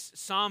 29:6,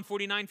 Psalm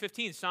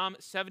 49:15, Psalm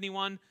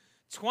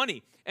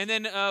 71:20. And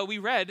then we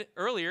read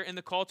earlier in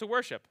the call to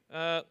worship.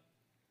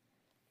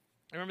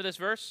 Remember this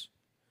verse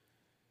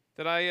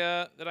that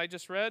I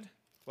just read?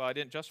 Well, I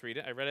didn't just read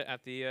it. I read it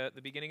at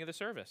the beginning of the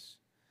service.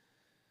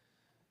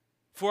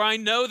 For I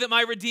know that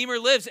my Redeemer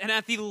lives, and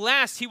at the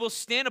last he will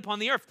stand upon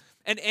the earth.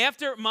 And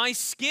after my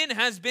skin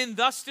has been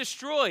thus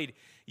destroyed,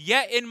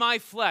 yet in my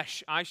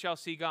flesh I shall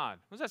see God.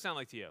 What does that sound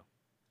like to you?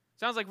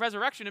 Sounds like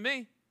resurrection to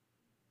me.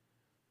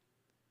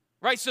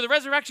 Right, so the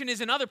resurrection is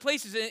in other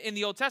places in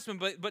the Old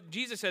Testament, but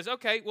Jesus says,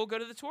 okay, we'll go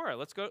to the Torah.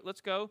 Let's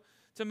go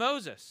to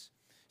Moses.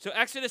 So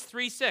Exodus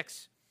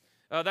 3:6,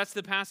 that's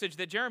the passage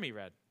that Jeremy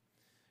read.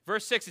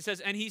 Verse 6, it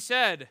says, and he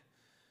said,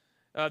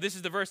 this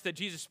is the verse that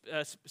Jesus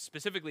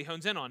specifically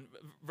hones in on.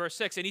 Verse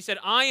 6, and he said,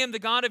 I am the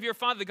God of your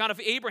father, the God of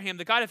Abraham,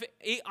 the God of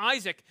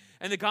Isaac,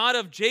 and the God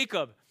of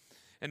Jacob.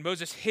 And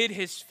Moses hid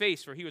his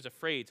face, for he was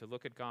afraid to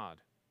look at God.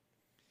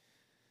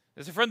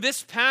 And so from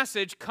this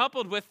passage,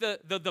 coupled with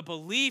the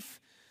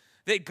belief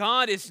that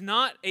God is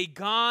not a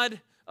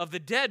God of the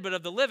dead, but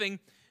of the living,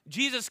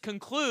 Jesus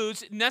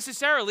concludes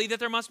necessarily that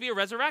there must be a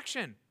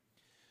resurrection.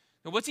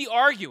 Now, what's he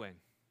arguing?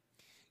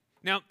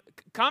 Now,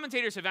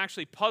 commentators have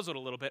actually puzzled a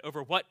little bit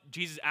over what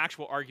Jesus'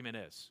 actual argument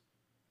is.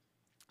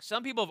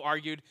 Some people have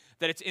argued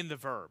that it's in the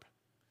verb.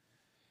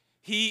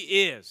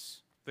 He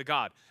is the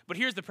God. But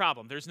here's the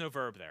problem. There's no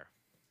verb there.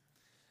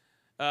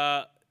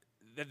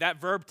 That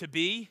verb to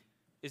be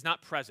is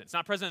not present. It's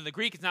not present in the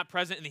Greek. It's not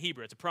present in the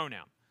Hebrew. It's a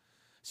pronoun.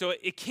 So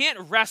it can't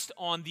rest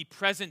on the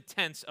present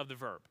tense of the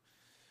verb.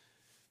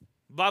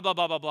 Blah, blah,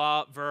 blah, blah,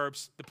 blah,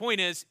 verbs. The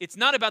point is, it's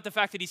not about the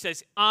fact that he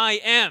says,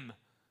 I am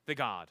the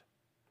God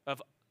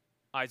of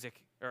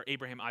Isaac, or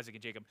Abraham, Isaac,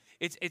 and Jacob.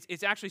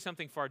 It's actually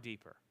something far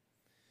deeper.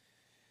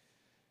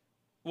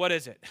 What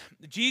is it?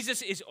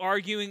 Jesus is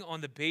arguing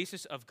on the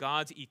basis of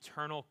God's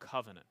eternal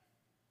covenant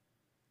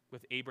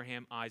with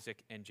Abraham,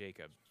 Isaac, and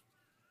Jacob.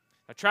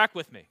 Now track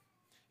with me.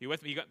 You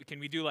with me? Can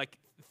we do like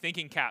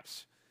thinking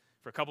caps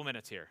for a couple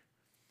minutes here?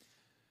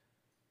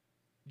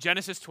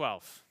 Genesis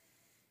 12.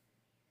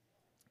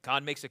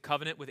 God makes a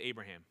covenant with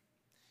Abraham.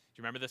 Do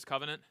you remember this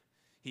covenant?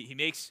 He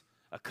makes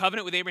a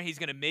covenant with Abraham. He's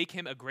going to make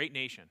him a great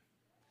nation.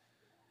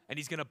 And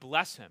he's going to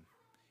bless him.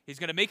 He's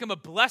going to make him a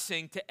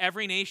blessing to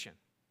every nation.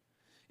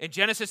 In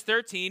Genesis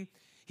 13,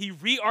 he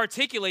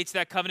re-articulates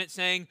that covenant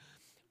saying,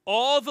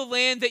 all the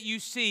land that you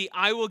see,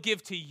 I will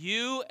give to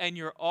you and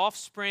your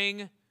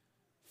offspring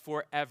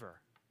forever.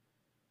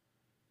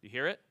 You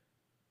hear it?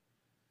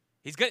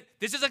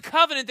 This is a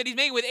covenant that he's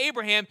making with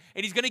Abraham,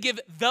 and he's going to give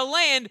the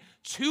land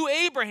to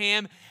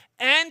Abraham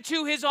and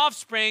to his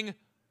offspring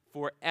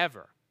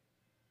forever.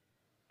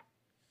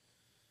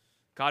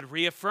 God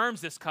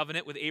reaffirms this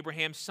covenant with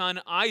Abraham's son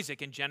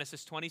Isaac in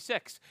Genesis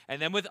 26, and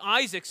then with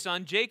Isaac's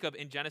son Jacob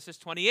in Genesis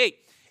 28.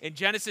 In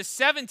Genesis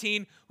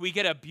 17, we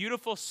get a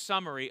beautiful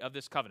summary of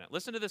this covenant.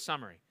 Listen to the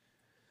summary.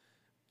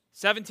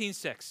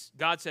 17:6,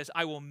 God says,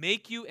 I will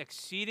make you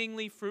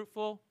exceedingly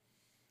fruitful,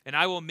 and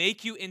I will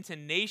make you into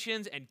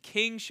nations, and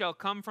kings shall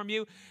come from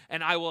you,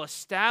 and I will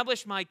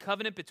establish my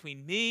covenant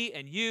between me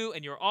and you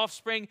and your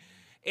offspring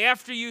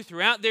after you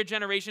throughout their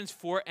generations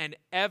for an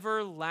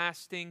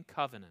everlasting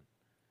covenant,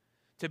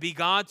 to be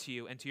God to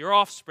you and to your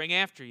offspring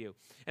after you.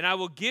 And I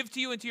will give to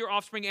you and to your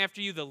offspring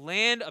after you the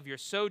land of your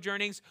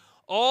sojournings,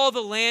 all the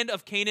land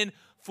of Canaan,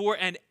 for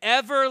an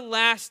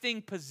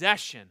everlasting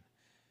possession,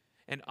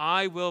 and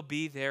I will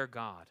be their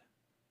God.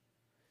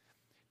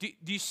 Do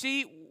you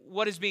see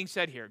what is being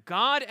said here?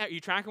 God, are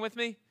you tracking with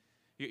me?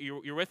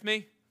 You're with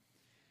me?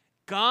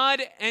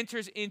 God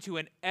enters into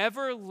an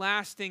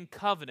everlasting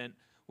covenant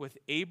with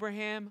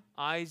Abraham,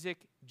 Isaac,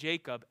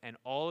 Jacob, and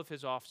all of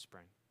his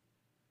offspring.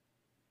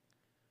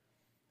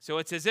 So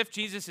it's as if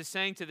Jesus is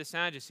saying to the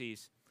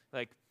Sadducees,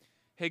 like,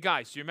 hey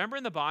guys, do you remember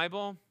in the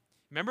Bible?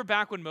 Remember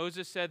back when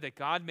Moses said that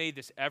God made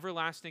this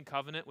everlasting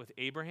covenant with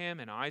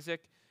Abraham and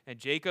Isaac and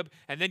Jacob,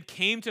 and then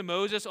came to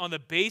Moses on the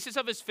basis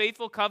of his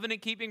faithful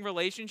covenant-keeping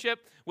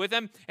relationship with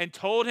them and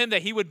told him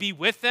that he would be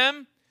with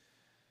them?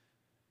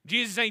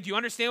 Jesus is saying, do you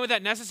understand what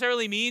that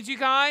necessarily means, you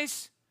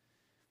guys?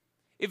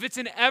 If it's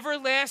an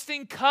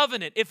everlasting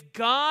covenant, if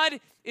God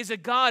is a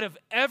God of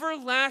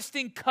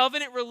everlasting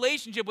covenant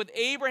relationship with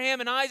Abraham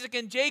and Isaac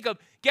and Jacob,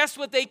 guess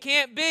what they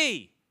can't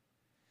be?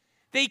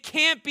 They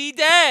can't be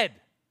dead.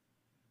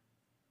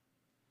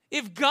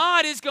 If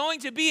God is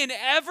going to be an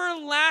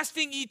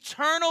everlasting,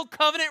 eternal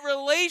covenant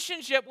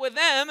relationship with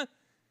them,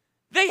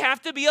 they have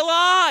to be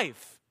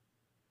alive.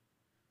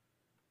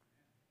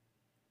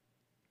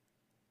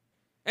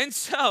 And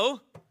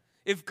so,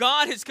 if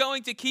God is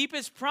going to keep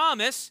his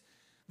promise,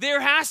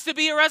 there has to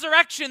be a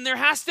resurrection. There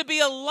has to be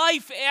a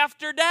life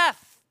after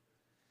death.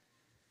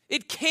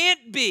 It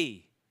can't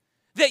be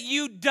that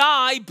you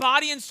die,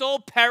 body and soul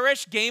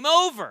perish, game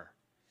over.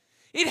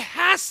 It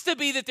has to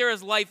be that there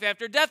is life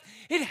after death.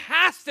 It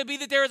has to be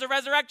that there is a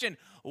resurrection.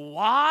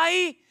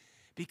 Why?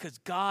 Because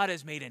God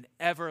has made an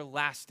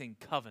everlasting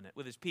covenant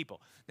with his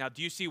people. Now,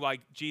 do you see why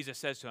Jesus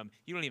says to him,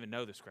 you don't even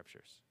know the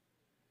scriptures?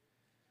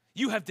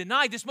 You have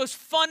denied this most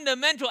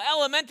fundamental,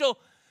 elemental,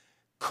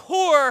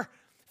 core,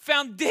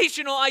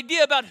 foundational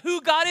idea about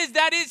who God is.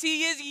 That is,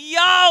 he is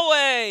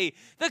Yahweh,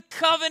 the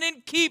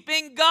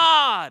covenant-keeping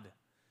God,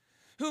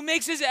 who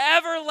makes his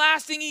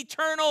everlasting,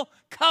 eternal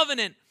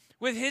covenant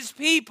with his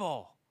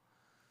people.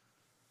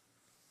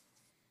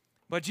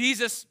 But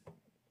Jesus'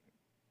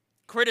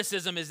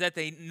 criticism is that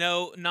they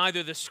know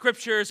neither the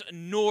scriptures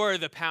nor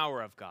the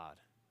power of God.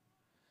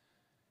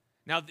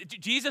 Now,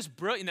 Jesus,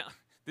 brilliant.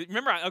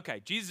 Remember,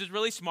 okay, Jesus is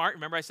really smart.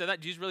 Remember I said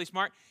that? Jesus is really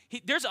smart.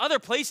 There's other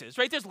places,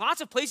 right? There's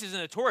lots of places in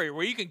the Torah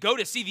where you can go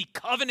to see the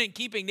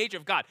covenant-keeping nature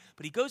of God.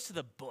 But he goes to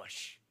the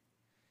bush.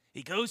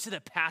 He goes to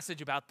the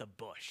passage about the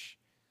bush.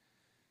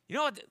 You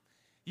know what?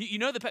 You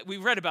know we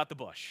read about the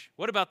bush.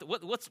 What about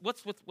what's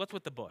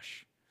with the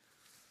bush?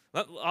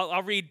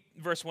 I'll read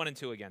verse 1 and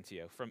 2 again to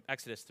you from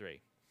Exodus 3.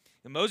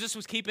 And Moses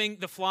was keeping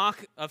the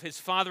flock of his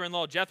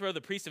father-in-law Jethro, the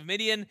priest of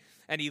Midian,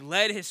 and he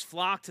led his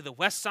flock to the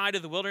west side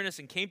of the wilderness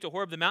and came to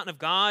Horeb, the mountain of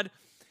God.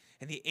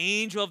 And the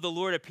angel of the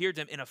Lord appeared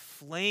to him in a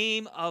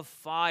flame of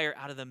fire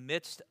out of the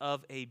midst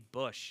of a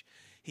bush.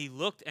 He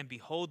looked, and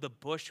behold, the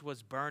bush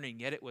was burning,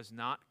 yet it was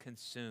not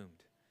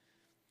consumed.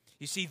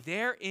 You see,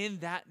 there in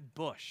that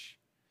bush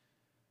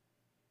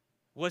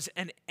was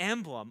an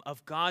emblem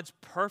of God's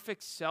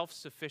perfect,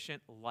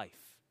 self-sufficient life.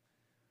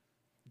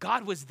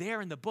 God was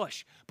there in the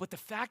bush, but the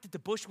fact that the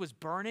bush was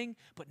burning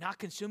but not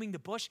consuming the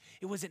bush,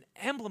 it was an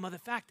emblem of the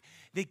fact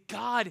that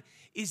God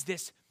is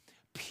this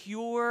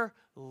pure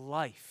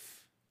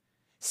life,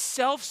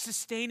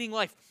 self-sustaining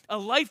life, a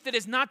life that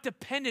is not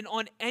dependent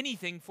on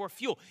anything for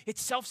fuel.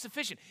 It's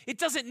self-sufficient. It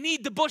doesn't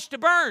need the bush to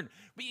burn.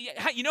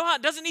 You know how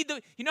it doesn't need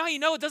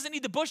it doesn't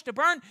need the bush to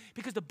burn?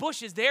 Because the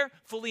bush is there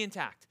fully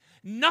intact.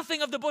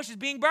 Nothing of the bush is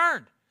being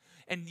burned,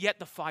 and yet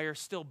the fire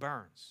still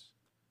burns.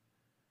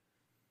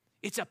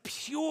 It's a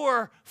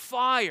pure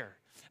fire,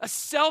 a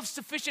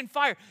self-sufficient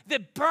fire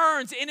that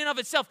burns in and of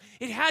itself.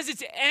 It has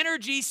its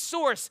energy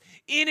source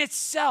in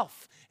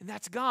itself, and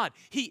that's God.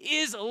 He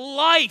is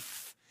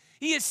life.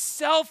 He is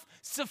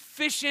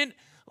self-sufficient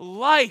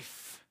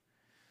life.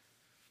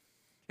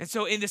 And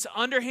so in this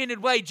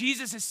underhanded way,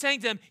 Jesus is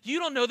saying to them, you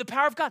don't know the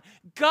power of God.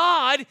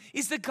 God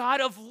is the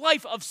God of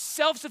life, of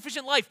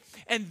self-sufficient life.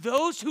 And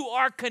those who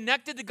are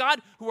connected to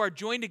God, who are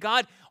joined to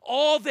God,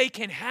 all they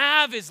can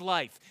have is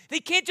life.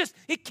 It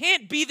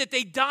can't be that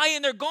they die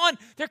and they're gone.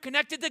 They're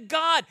connected to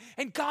God.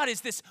 And God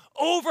is this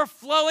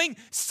overflowing,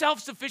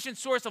 self-sufficient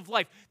source of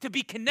life. To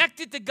be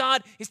connected to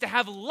God is to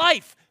have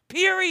life,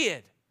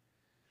 period.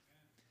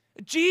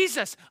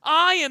 Jesus,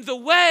 I am the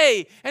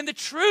way and the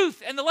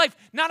truth and the life.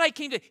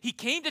 He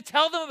came to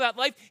tell them about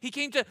life. He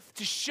came to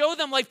show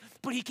them life,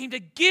 but he came to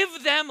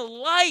give them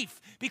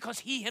life because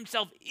he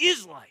himself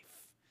is life.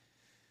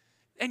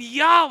 And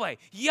Yahweh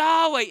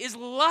is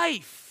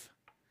life.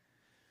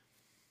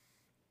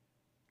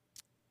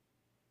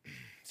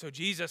 So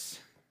Jesus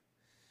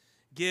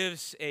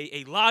gives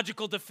a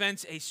logical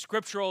defense, a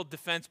scriptural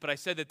defense, but I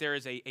said that there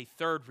is a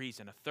third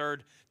reason, a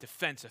third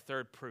defense, a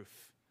third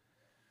proof.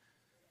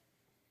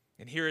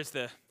 And here is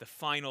the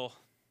final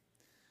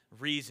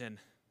reason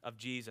of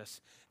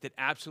Jesus that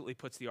absolutely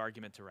puts the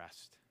argument to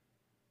rest.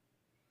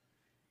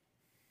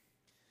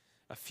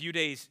 A few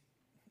days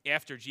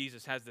after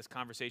Jesus has this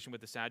conversation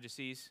with the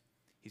Sadducees,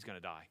 he's going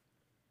to die.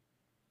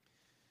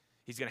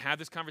 He's going to have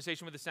this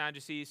conversation with the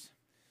Sadducees.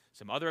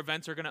 Some other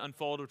events are going to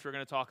unfold, which we're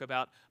going to talk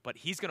about, but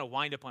he's going to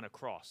wind up on a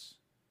cross.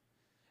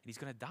 And he's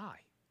going to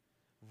die.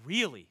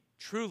 Really,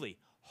 truly,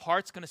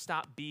 heart's going to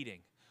stop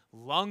beating.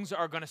 Lungs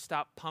are going to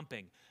stop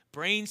pumping.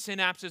 Brain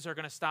synapses are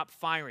going to stop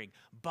firing.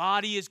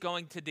 Body is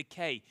going to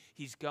decay.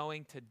 He's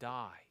going to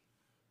die.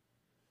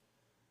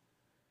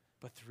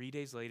 But 3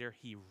 days later,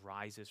 he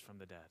rises from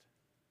the dead.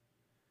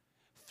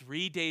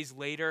 3 days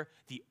later,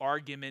 the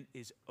argument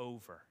is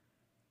over.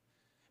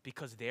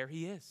 Because there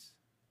he is,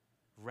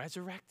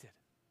 resurrected.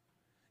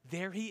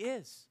 There he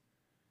is.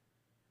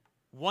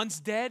 Once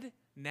dead,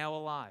 now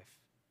alive.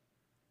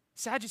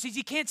 Sadducees,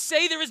 you can't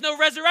say there is no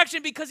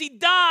resurrection because he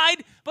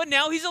died, but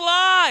now he's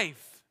alive.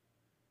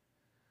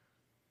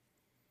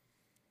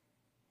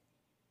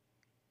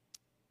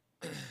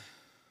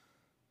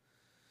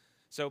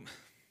 So,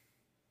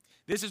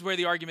 this is where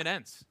the argument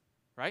ends,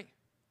 right?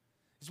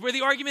 This is where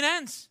the argument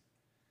ends.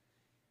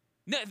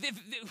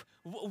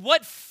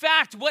 What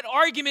fact, what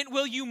argument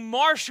will you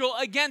marshal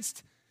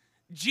against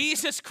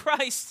Jesus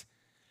Christ,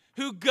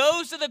 who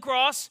goes to the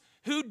cross,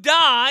 who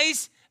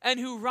dies, and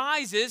who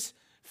rises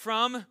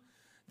from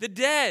the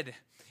dead?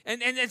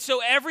 And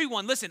so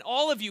everyone, listen,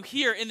 all of you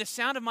here in the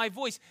sound of my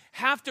voice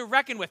have to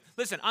reckon with,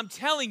 listen, I'm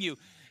telling you,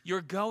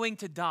 you're going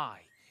to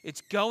die.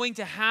 It's going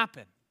to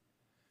happen.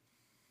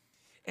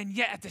 And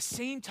yet, at the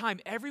same time,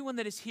 everyone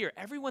that is here,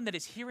 everyone that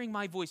is hearing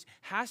my voice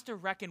has to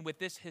reckon with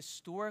this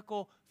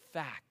historical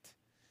fact,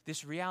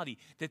 this reality,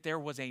 that there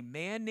was a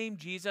man named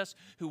Jesus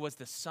who was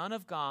the Son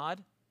of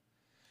God,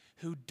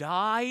 who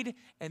died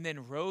and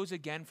then rose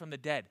again from the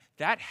dead.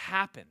 That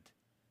happened.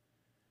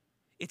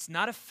 It's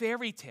not a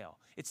fairy tale.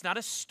 It's not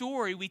a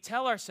story we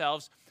tell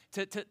ourselves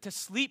to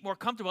sleep more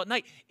comfortable at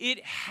night.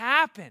 It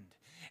happened.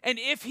 And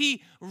if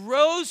he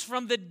rose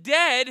from the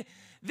dead,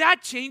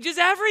 that changes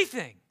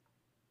everything.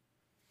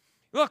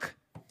 Look,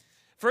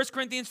 1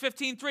 Corinthians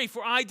 15:3,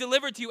 for I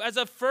delivered to you as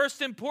of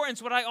first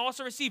importance what I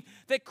also received,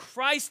 that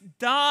Christ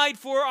died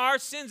for our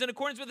sins in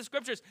accordance with the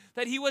Scriptures,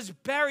 that he was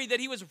buried,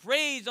 that he was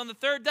raised on the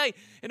third day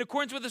in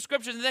accordance with the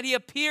Scriptures, and that he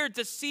appeared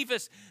to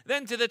Cephas,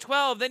 then to the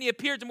 12, then he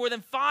appeared to more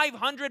than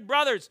 500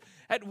 brothers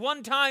at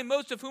one time,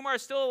 most of whom are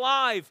still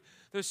alive,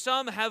 though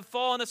some have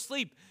fallen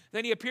asleep.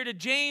 Then he appeared to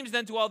James,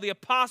 then to all the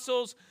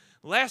apostles.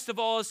 Last of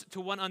all,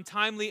 to one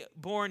untimely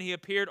born, he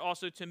appeared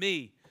also to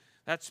me.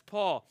 That's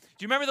Paul.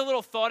 Do you remember the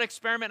little thought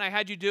experiment I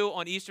had you do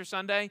on Easter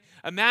Sunday?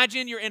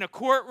 Imagine you're in a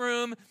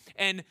courtroom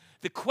and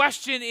the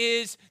question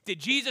is, did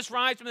Jesus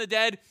rise from the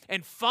dead?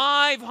 And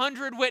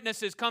 500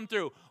 witnesses come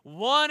through,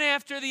 one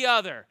after the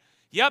other.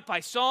 Yep, I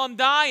saw him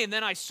die and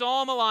then I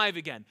saw him alive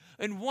again.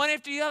 And one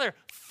after the other,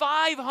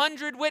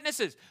 500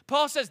 witnesses.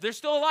 Paul says, they're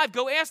still alive.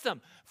 Go ask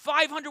them.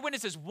 500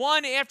 witnesses,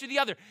 one after the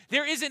other.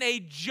 There isn't a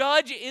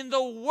judge in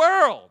the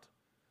world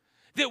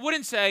that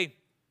wouldn't say,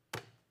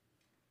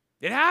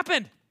 it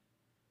happened.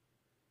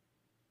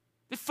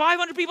 The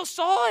 500 people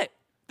saw it.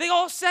 They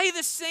all say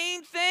the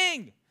same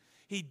thing.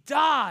 He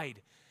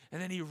died, and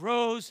then he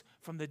rose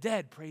from the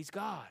dead. Praise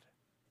God.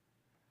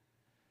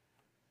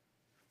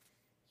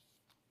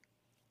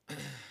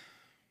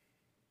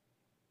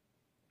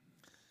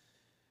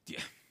 Do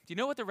you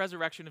know what the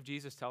resurrection of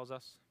Jesus tells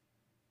us?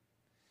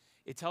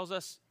 It tells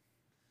us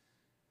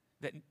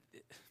that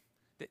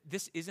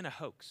this isn't a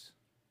hoax.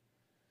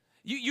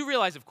 You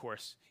realize, of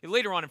course,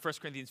 later on in 1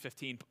 Corinthians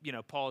 15,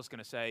 Paul is going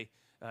to say,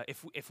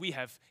 if we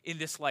have in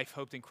this life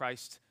hoped in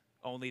Christ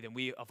only, then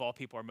we of all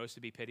people are most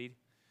to be pitied.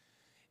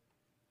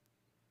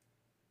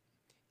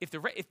 If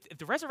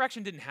the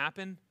resurrection didn't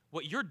happen,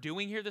 what you're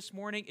doing here this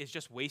morning is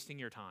just wasting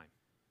your time.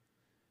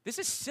 This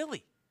is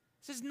silly.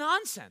 This is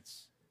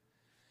nonsense.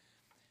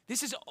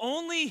 This is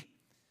only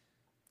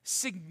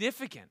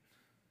significant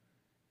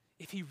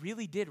if he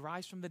really did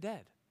rise from the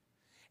dead.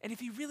 And if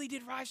he really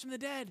did rise from the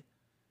dead,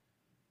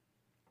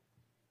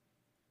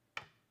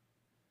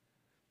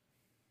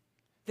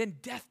 then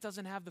death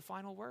doesn't have the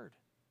final word.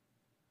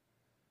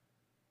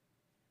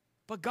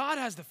 But God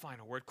has the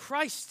final word.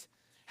 Christ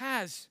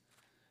has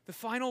the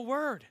final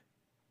word.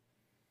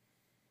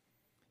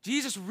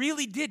 Jesus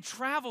really did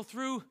travel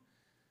through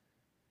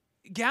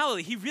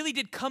Galilee. He really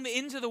did come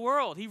into the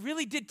world. He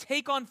really did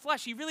take on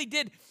flesh. He really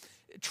did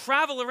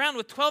travel around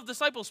with 12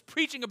 disciples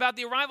preaching about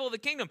the arrival of the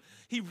kingdom.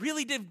 He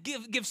really did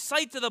give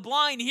sight to the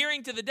blind,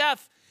 hearing to the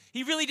deaf.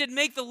 He really did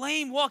make the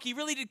lame walk. He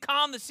really did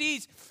calm the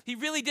seas. He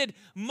really did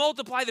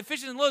multiply the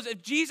fishes and loaves.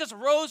 If Jesus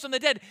rose from the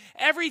dead,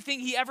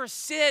 everything he ever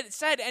said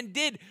and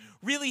did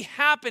really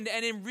happened,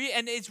 and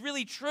it's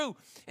really true.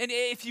 And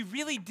if he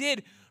really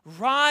did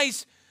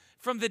rise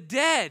from the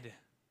dead,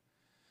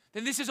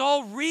 then this is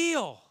all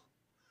real.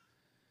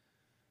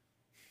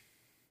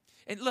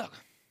 And look,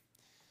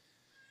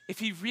 if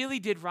he really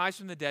did rise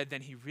from the dead,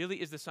 then he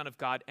really is the Son of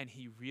God, and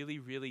he really,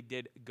 really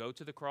did go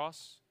to the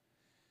cross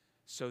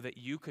so that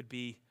you could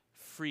be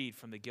freed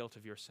from the guilt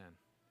of your sin,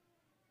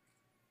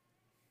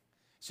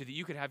 so that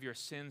you could have your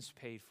sins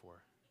paid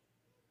for,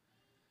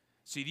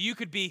 so that you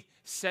could be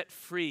set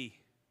free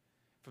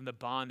from the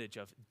bondage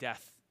of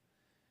death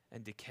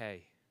and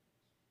decay.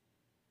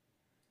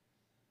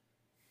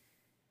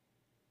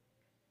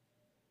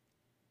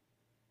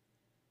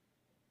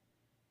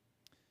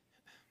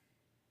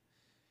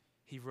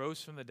 He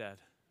rose from the dead.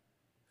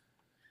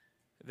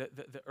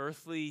 The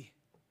earthly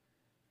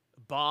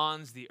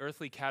bonds, the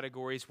earthly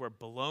categories were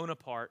blown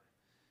apart,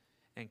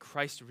 and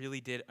Christ really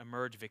did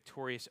emerge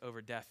victorious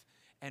over death.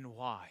 And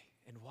why?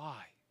 And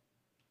why?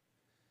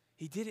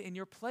 He did it in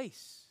your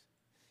place.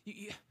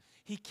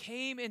 He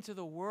came into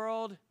the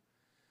world.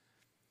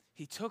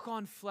 He took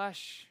on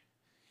flesh.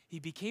 He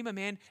became a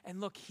man. And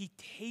look, he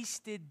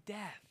tasted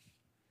death.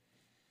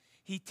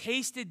 He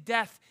tasted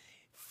death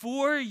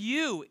for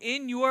you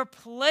in your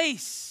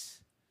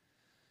place,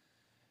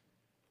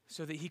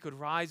 so that he could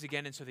rise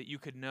again and so that you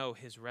could know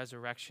his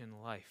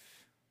resurrection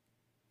life.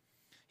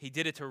 He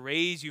did it to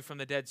raise you from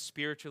the dead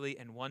spiritually,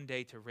 and one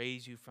day to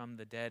raise you from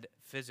the dead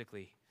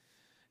physically.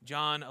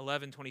 John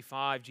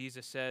 11:25,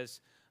 Jesus says,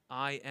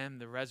 I am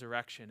the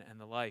resurrection and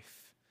the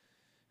life.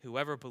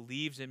 Whoever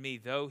believes in me,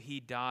 though he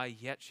die,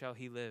 yet shall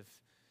he live.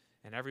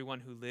 And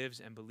everyone who lives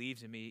and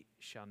believes in me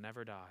shall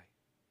never die.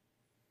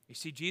 You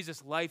see,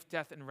 Jesus' life,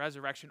 death, and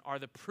resurrection are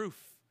the proof.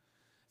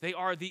 They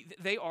are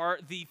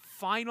the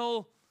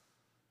final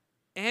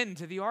end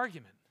to the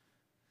argument.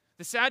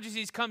 The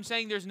Sadducees come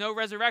saying there's no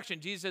resurrection.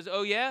 Jesus says,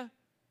 oh yeah?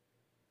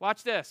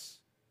 Watch this.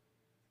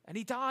 And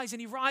he dies and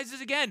he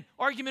rises again.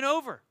 Argument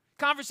over.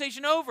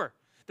 Conversation over.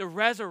 The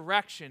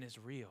resurrection is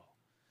real.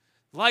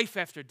 Life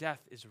after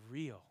death is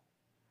real.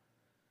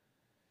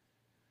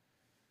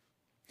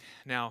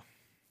 Now,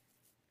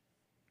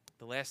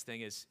 the last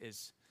thing is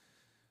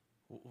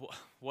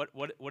what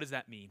does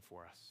that mean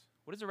for us?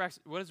 What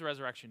does the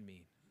resurrection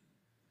mean?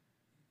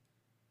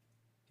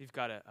 You've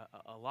got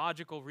a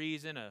logical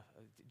reason.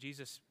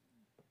 Jesus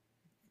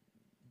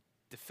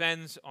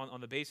defends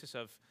on the basis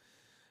of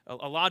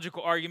a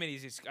logical argument.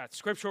 He's got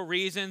scriptural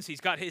reasons.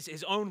 He's got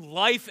his own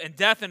life and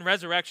death and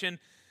resurrection.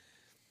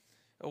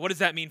 What does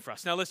that mean for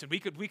us? Now, listen, we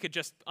could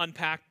just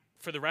unpack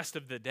for the rest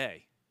of the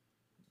day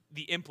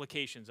the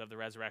implications of the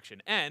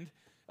resurrection. And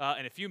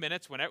in a few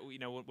minutes, when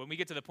we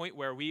get to the point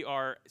where we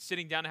are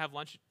sitting down to have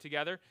lunch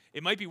together,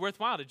 it might be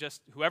worthwhile to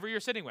just, whoever you're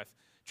sitting with,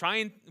 try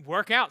and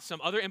work out some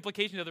other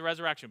implications of the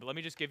resurrection. But let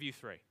me just give you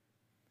three.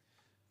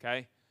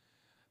 Okay?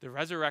 The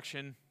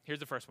resurrection, here's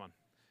the first one.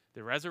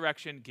 The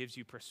resurrection gives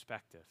you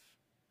perspective.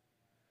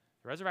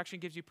 The resurrection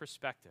gives you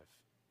perspective.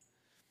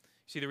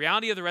 See, the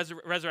reality of the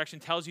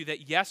resurrection tells you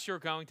that, yes, you're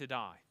going to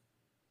die,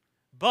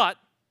 but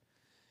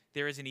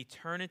there is an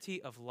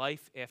eternity of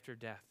life after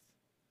death.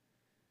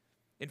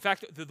 In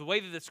fact, the way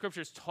that the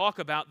scriptures talk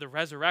about the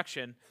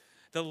resurrection,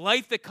 the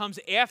life that comes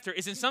after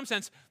is in some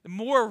sense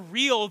more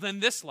real than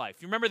this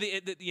life. You remember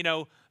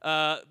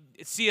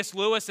C.S.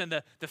 Lewis and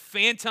the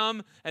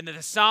phantom and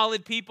the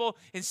solid people?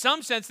 In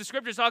some sense, the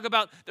scriptures talk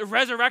about the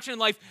resurrection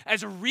life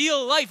as a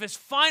real life, as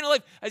final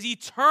life, as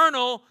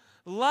eternal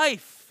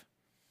life.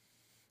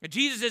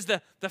 Jesus is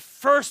the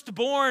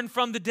firstborn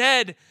from the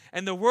dead,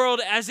 and the world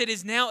as it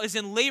is now is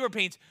in labor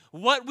pains.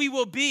 What we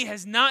will be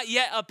has not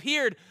yet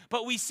appeared,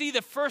 but we see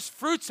the first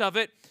fruits of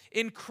it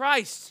in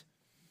Christ.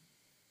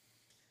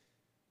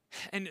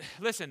 And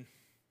listen,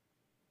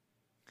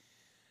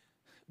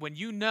 when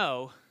you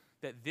know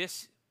that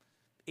this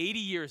 80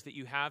 years that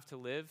you have to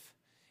live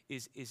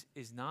is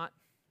not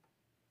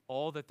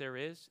all that there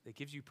is, it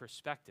gives you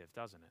perspective,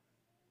 doesn't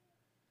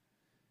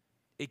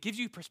it? It gives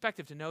you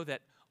perspective to know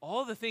that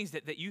all the things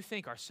that you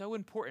think are so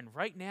important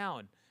right now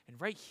and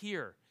right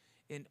here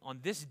on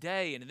this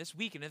day and in this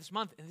week and in this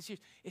month and this year,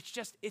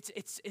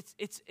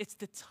 it's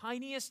the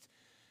tiniest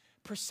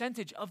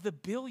percentage of the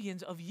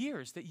billions of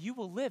years that you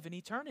will live in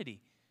eternity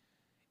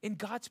in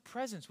God's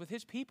presence with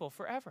his people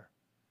forever.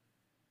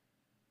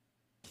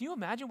 Can you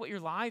imagine what your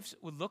lives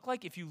would look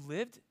like if you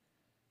lived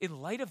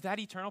in light of that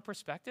eternal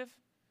perspective?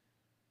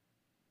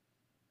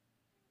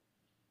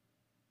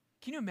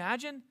 Can you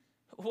imagine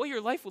what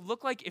your life would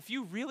look like if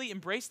you really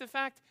embrace the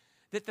fact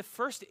that the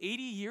first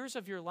 80 years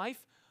of your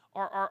life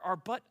are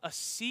but a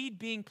seed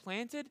being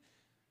planted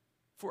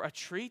for a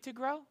tree to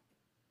grow?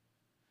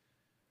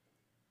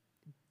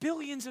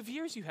 Billions of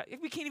years you have.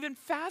 We can't even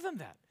fathom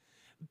that.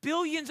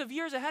 Billions of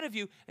years ahead of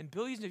you and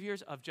billions of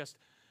years of just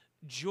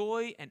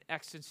joy and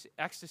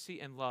ecstasy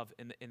and love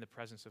in the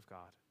presence of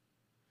God.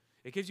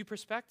 It gives you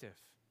perspective.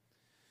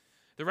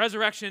 The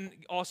resurrection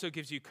also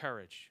gives you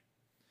courage.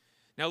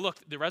 Now look,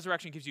 the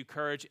resurrection gives you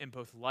courage in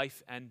both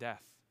life and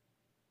death.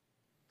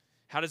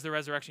 How does the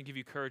resurrection give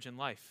you courage in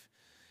life?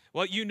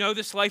 Well, you know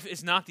this life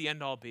is not the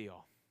end-all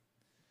be-all,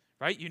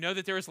 right? You know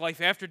that there is life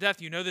after death.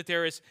 You know that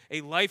there is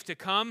a life to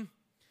come.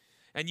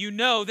 And you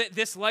know that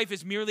this life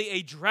is merely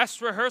a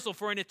dress rehearsal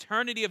for an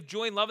eternity of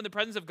joy and love in the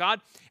presence of God.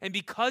 And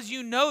because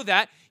you know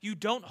that, you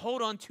don't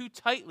hold on too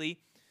tightly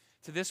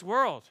to this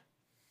world.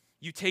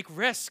 You take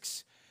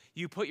risks.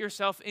 You put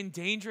yourself in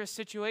dangerous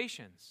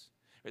situations.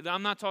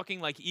 I'm not talking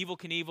like Evel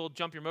Knievel,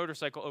 jump your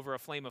motorcycle over a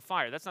flame of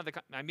fire. That's not the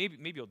maybe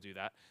you'll do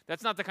that.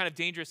 That's not the kind of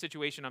dangerous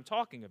situation I'm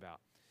talking about.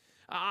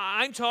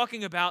 I'm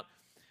talking about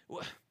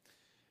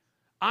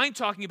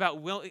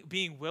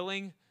being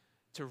willing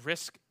to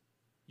risk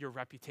your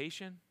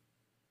reputation,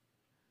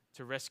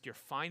 to risk your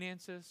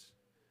finances,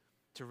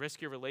 to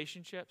risk your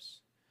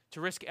relationships,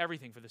 to risk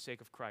everything for the sake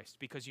of Christ,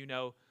 because you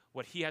know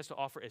what he has to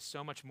offer is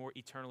so much more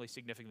eternally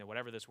significant than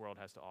whatever this world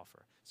has to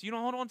offer. So you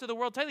don't hold on to the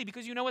world tightly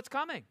because you know what's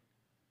coming.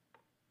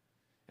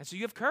 And so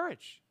you have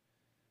courage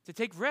to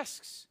take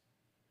risks,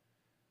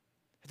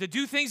 to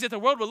do things that the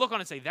world will look on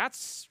and say,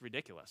 that's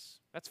ridiculous.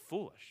 That's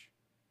foolish.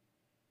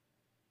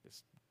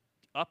 Just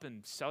up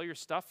and sell your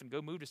stuff and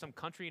go move to some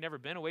country you've never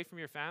been, away from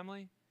your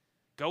family.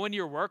 Go into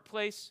your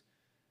workplace.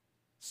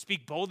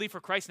 Speak boldly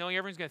for Christ, knowing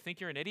everyone's going to think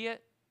you're an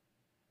idiot.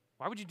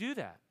 Why would you do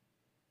that?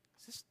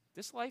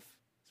 This life,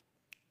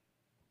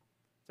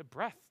 it's a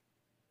breath.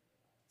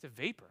 It's a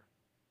vapor.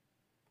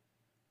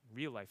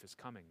 Real life is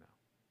coming,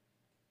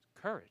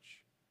 though. Courage.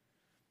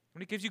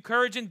 And it gives you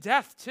courage in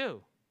death,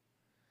 too.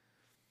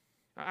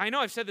 I know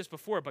I've said this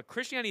before, but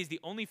Christianity is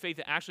the only faith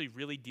that actually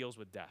really deals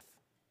with death.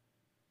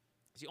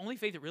 It's the only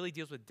faith that really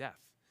deals with death.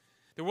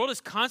 The world is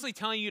constantly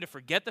telling you to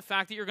forget the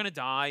fact that you're going to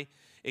die,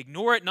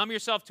 ignore it, numb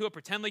yourself to it,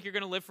 pretend like you're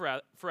going to live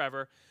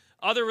forever.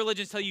 Other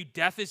religions tell you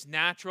death is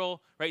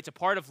natural, right? It's a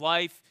part of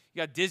life.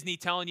 You got Disney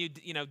telling you,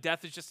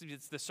 death is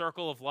it's the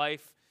circle of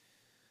life.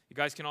 You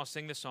guys can all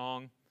sing the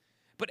song.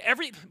 But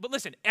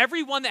listen,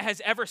 everyone that has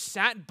ever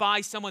sat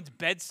by someone's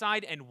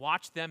bedside and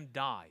watched them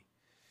die,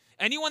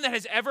 Anyone that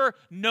has ever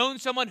known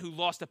someone who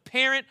lost a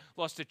parent,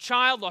 lost a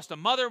child, lost a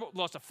mother,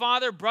 lost a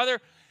father, brother,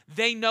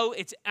 they know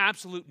it's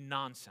absolute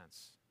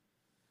nonsense.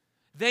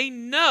 They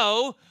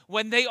know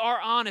when they are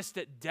honest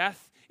that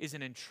death is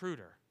an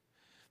intruder,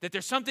 that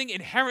there's something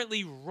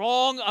inherently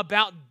wrong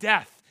about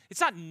death.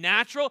 It's not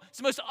natural. It's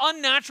the most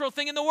unnatural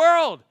thing in the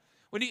world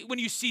when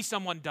you see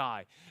someone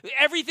die.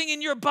 Everything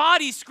in your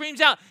body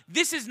screams out,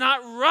 this is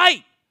not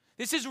right.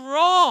 This is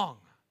wrong.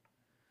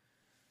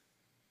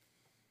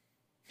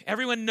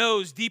 Everyone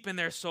knows deep in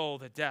their soul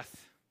that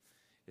death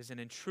is an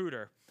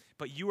intruder,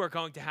 but you are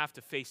going to have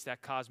to face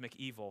that cosmic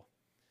evil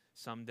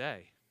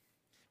someday.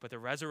 But the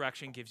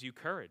resurrection gives you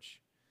courage.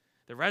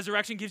 The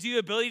resurrection gives you the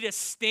ability to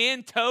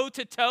stand toe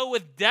to toe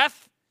with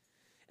death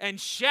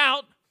and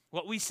shout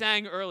what we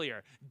sang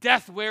earlier.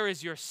 Death, where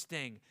is your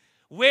sting?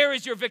 Where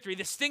is your victory?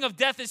 The sting of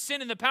death is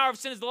sin, and the power of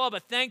sin is the law,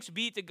 but thanks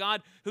be to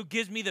God who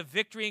gives me the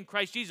victory in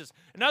Christ Jesus.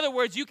 In other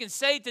words, you can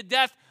say to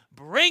death,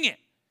 bring it.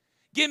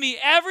 Give me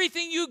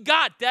everything you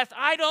got, death.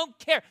 I don't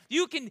care.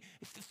 You can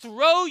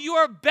throw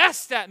your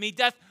best at me,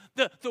 death.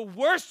 The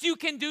worst you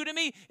can do to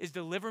me is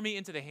deliver me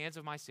into the hands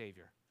of my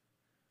Savior.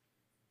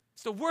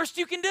 It's the worst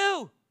you can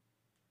do.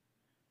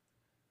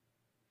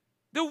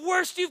 The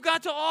worst you've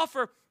got to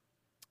offer.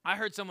 I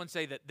heard someone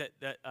say that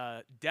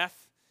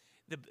death,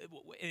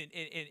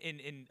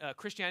 in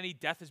Christianity,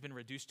 death has been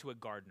reduced to a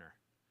gardener.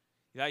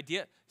 The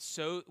idea,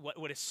 so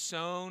what is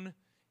sown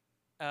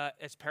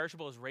as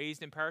perishable is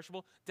raised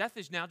imperishable. Death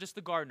is now just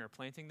the gardener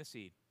planting the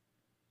seed.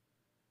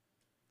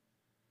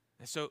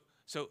 And so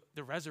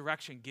the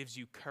resurrection gives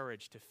you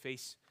courage to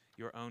face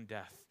your own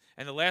death.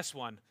 And the last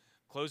one,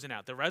 closing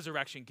out, the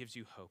resurrection gives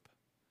you hope.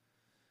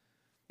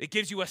 It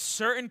gives you a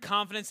certain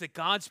confidence that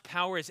God's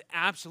power is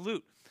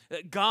absolute.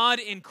 That God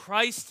in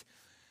Christ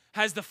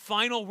has the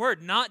final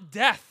word, not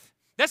death.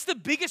 That's the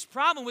biggest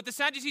problem with the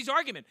Sadducees'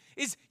 argument,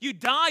 is you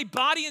die,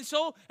 body and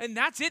soul, and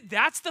that's it?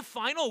 That's the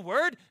final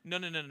word? No.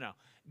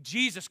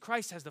 Jesus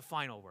Christ has the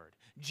final word.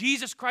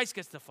 Jesus Christ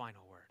gets the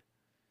final word.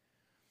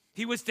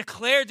 He was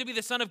declared to be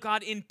the Son of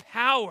God in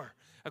power,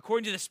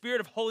 according to the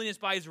Spirit of holiness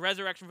by his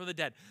resurrection from the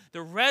dead.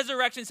 The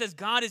resurrection says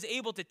God is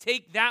able to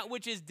take that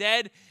which is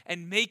dead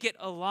and make it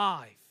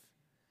alive.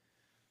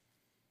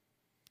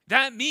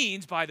 That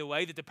means, by the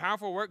way, that the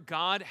powerful work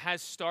God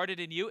has started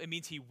in you, it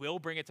means he will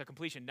bring it to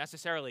completion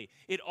necessarily.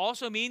 It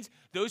also means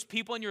those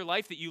people in your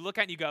life that you look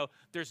at and you go,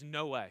 there's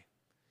no way.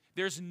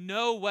 There's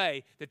no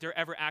way that they're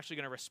ever actually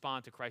going to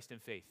respond to Christ in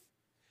faith.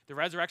 The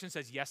resurrection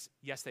says, yes,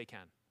 they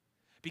can.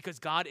 Because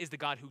God is the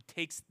God who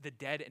takes the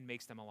dead and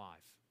makes them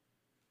alive.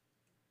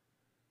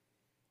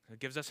 It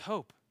gives us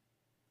hope.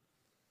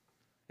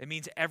 It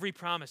means every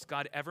promise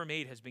God ever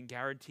made has been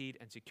guaranteed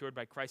and secured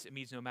by Christ. It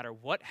means no matter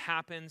what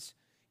happens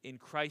in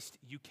Christ,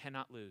 you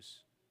cannot lose.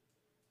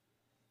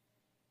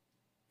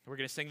 We're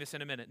going to sing this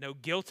in a minute. No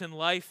guilt in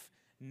life,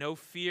 no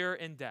fear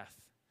in death.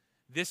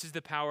 This is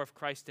the power of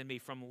Christ in me.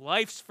 From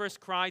life's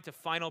first cry to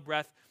final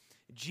breath,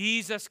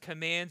 Jesus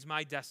commands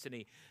my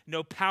destiny.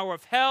 No power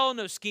of hell,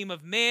 no scheme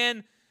of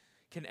man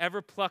can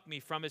ever pluck me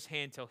from his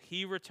hand till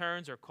he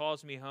returns or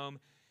calls me home.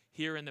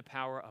 Here in the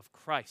power of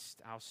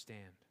Christ, I'll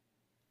stand.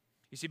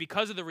 You see,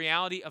 because of the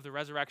reality of the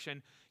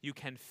resurrection, you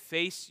can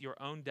face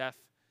your own death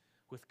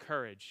with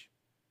courage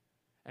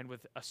and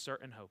with a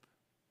certain hope.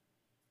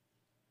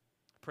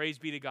 Praise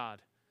be to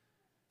God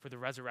for the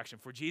resurrection,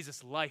 for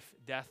Jesus' life,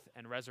 death,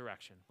 and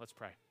resurrection. Let's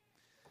pray.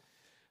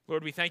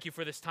 Lord, we thank you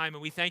for this time,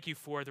 and we thank you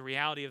for the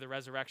reality of the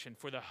resurrection,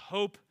 for the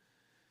hope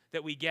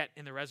that we get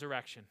in the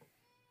resurrection.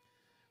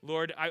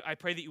 Lord, I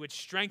pray that you would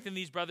strengthen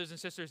these brothers and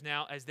sisters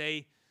now as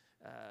they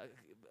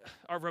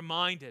are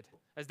reminded,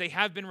 as they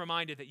have been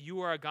reminded that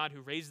you are a God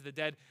who raises the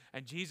dead,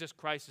 and Jesus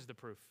Christ is the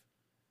proof.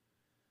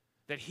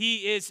 That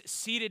he is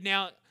seated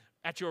now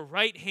at your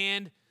right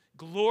hand,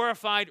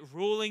 glorified,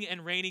 ruling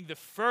and reigning, the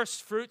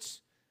first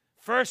fruits,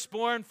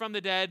 firstborn from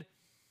the dead,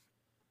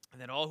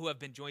 and that all who have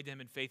been joined to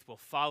him in faith will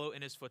follow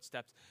in his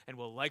footsteps and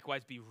will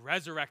likewise be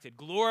resurrected,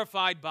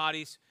 glorified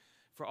bodies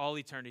for all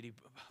eternity.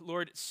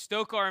 Lord,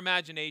 stoke our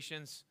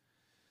imaginations.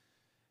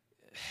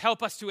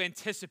 Help us to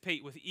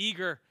anticipate with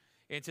eager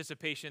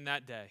anticipation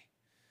that day,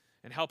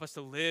 and help us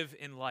to live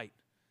in light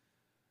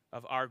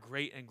of our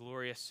great and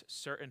glorious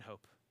certain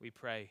hope. We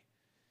pray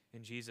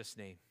in Jesus'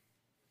 name.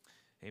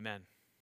 Amen.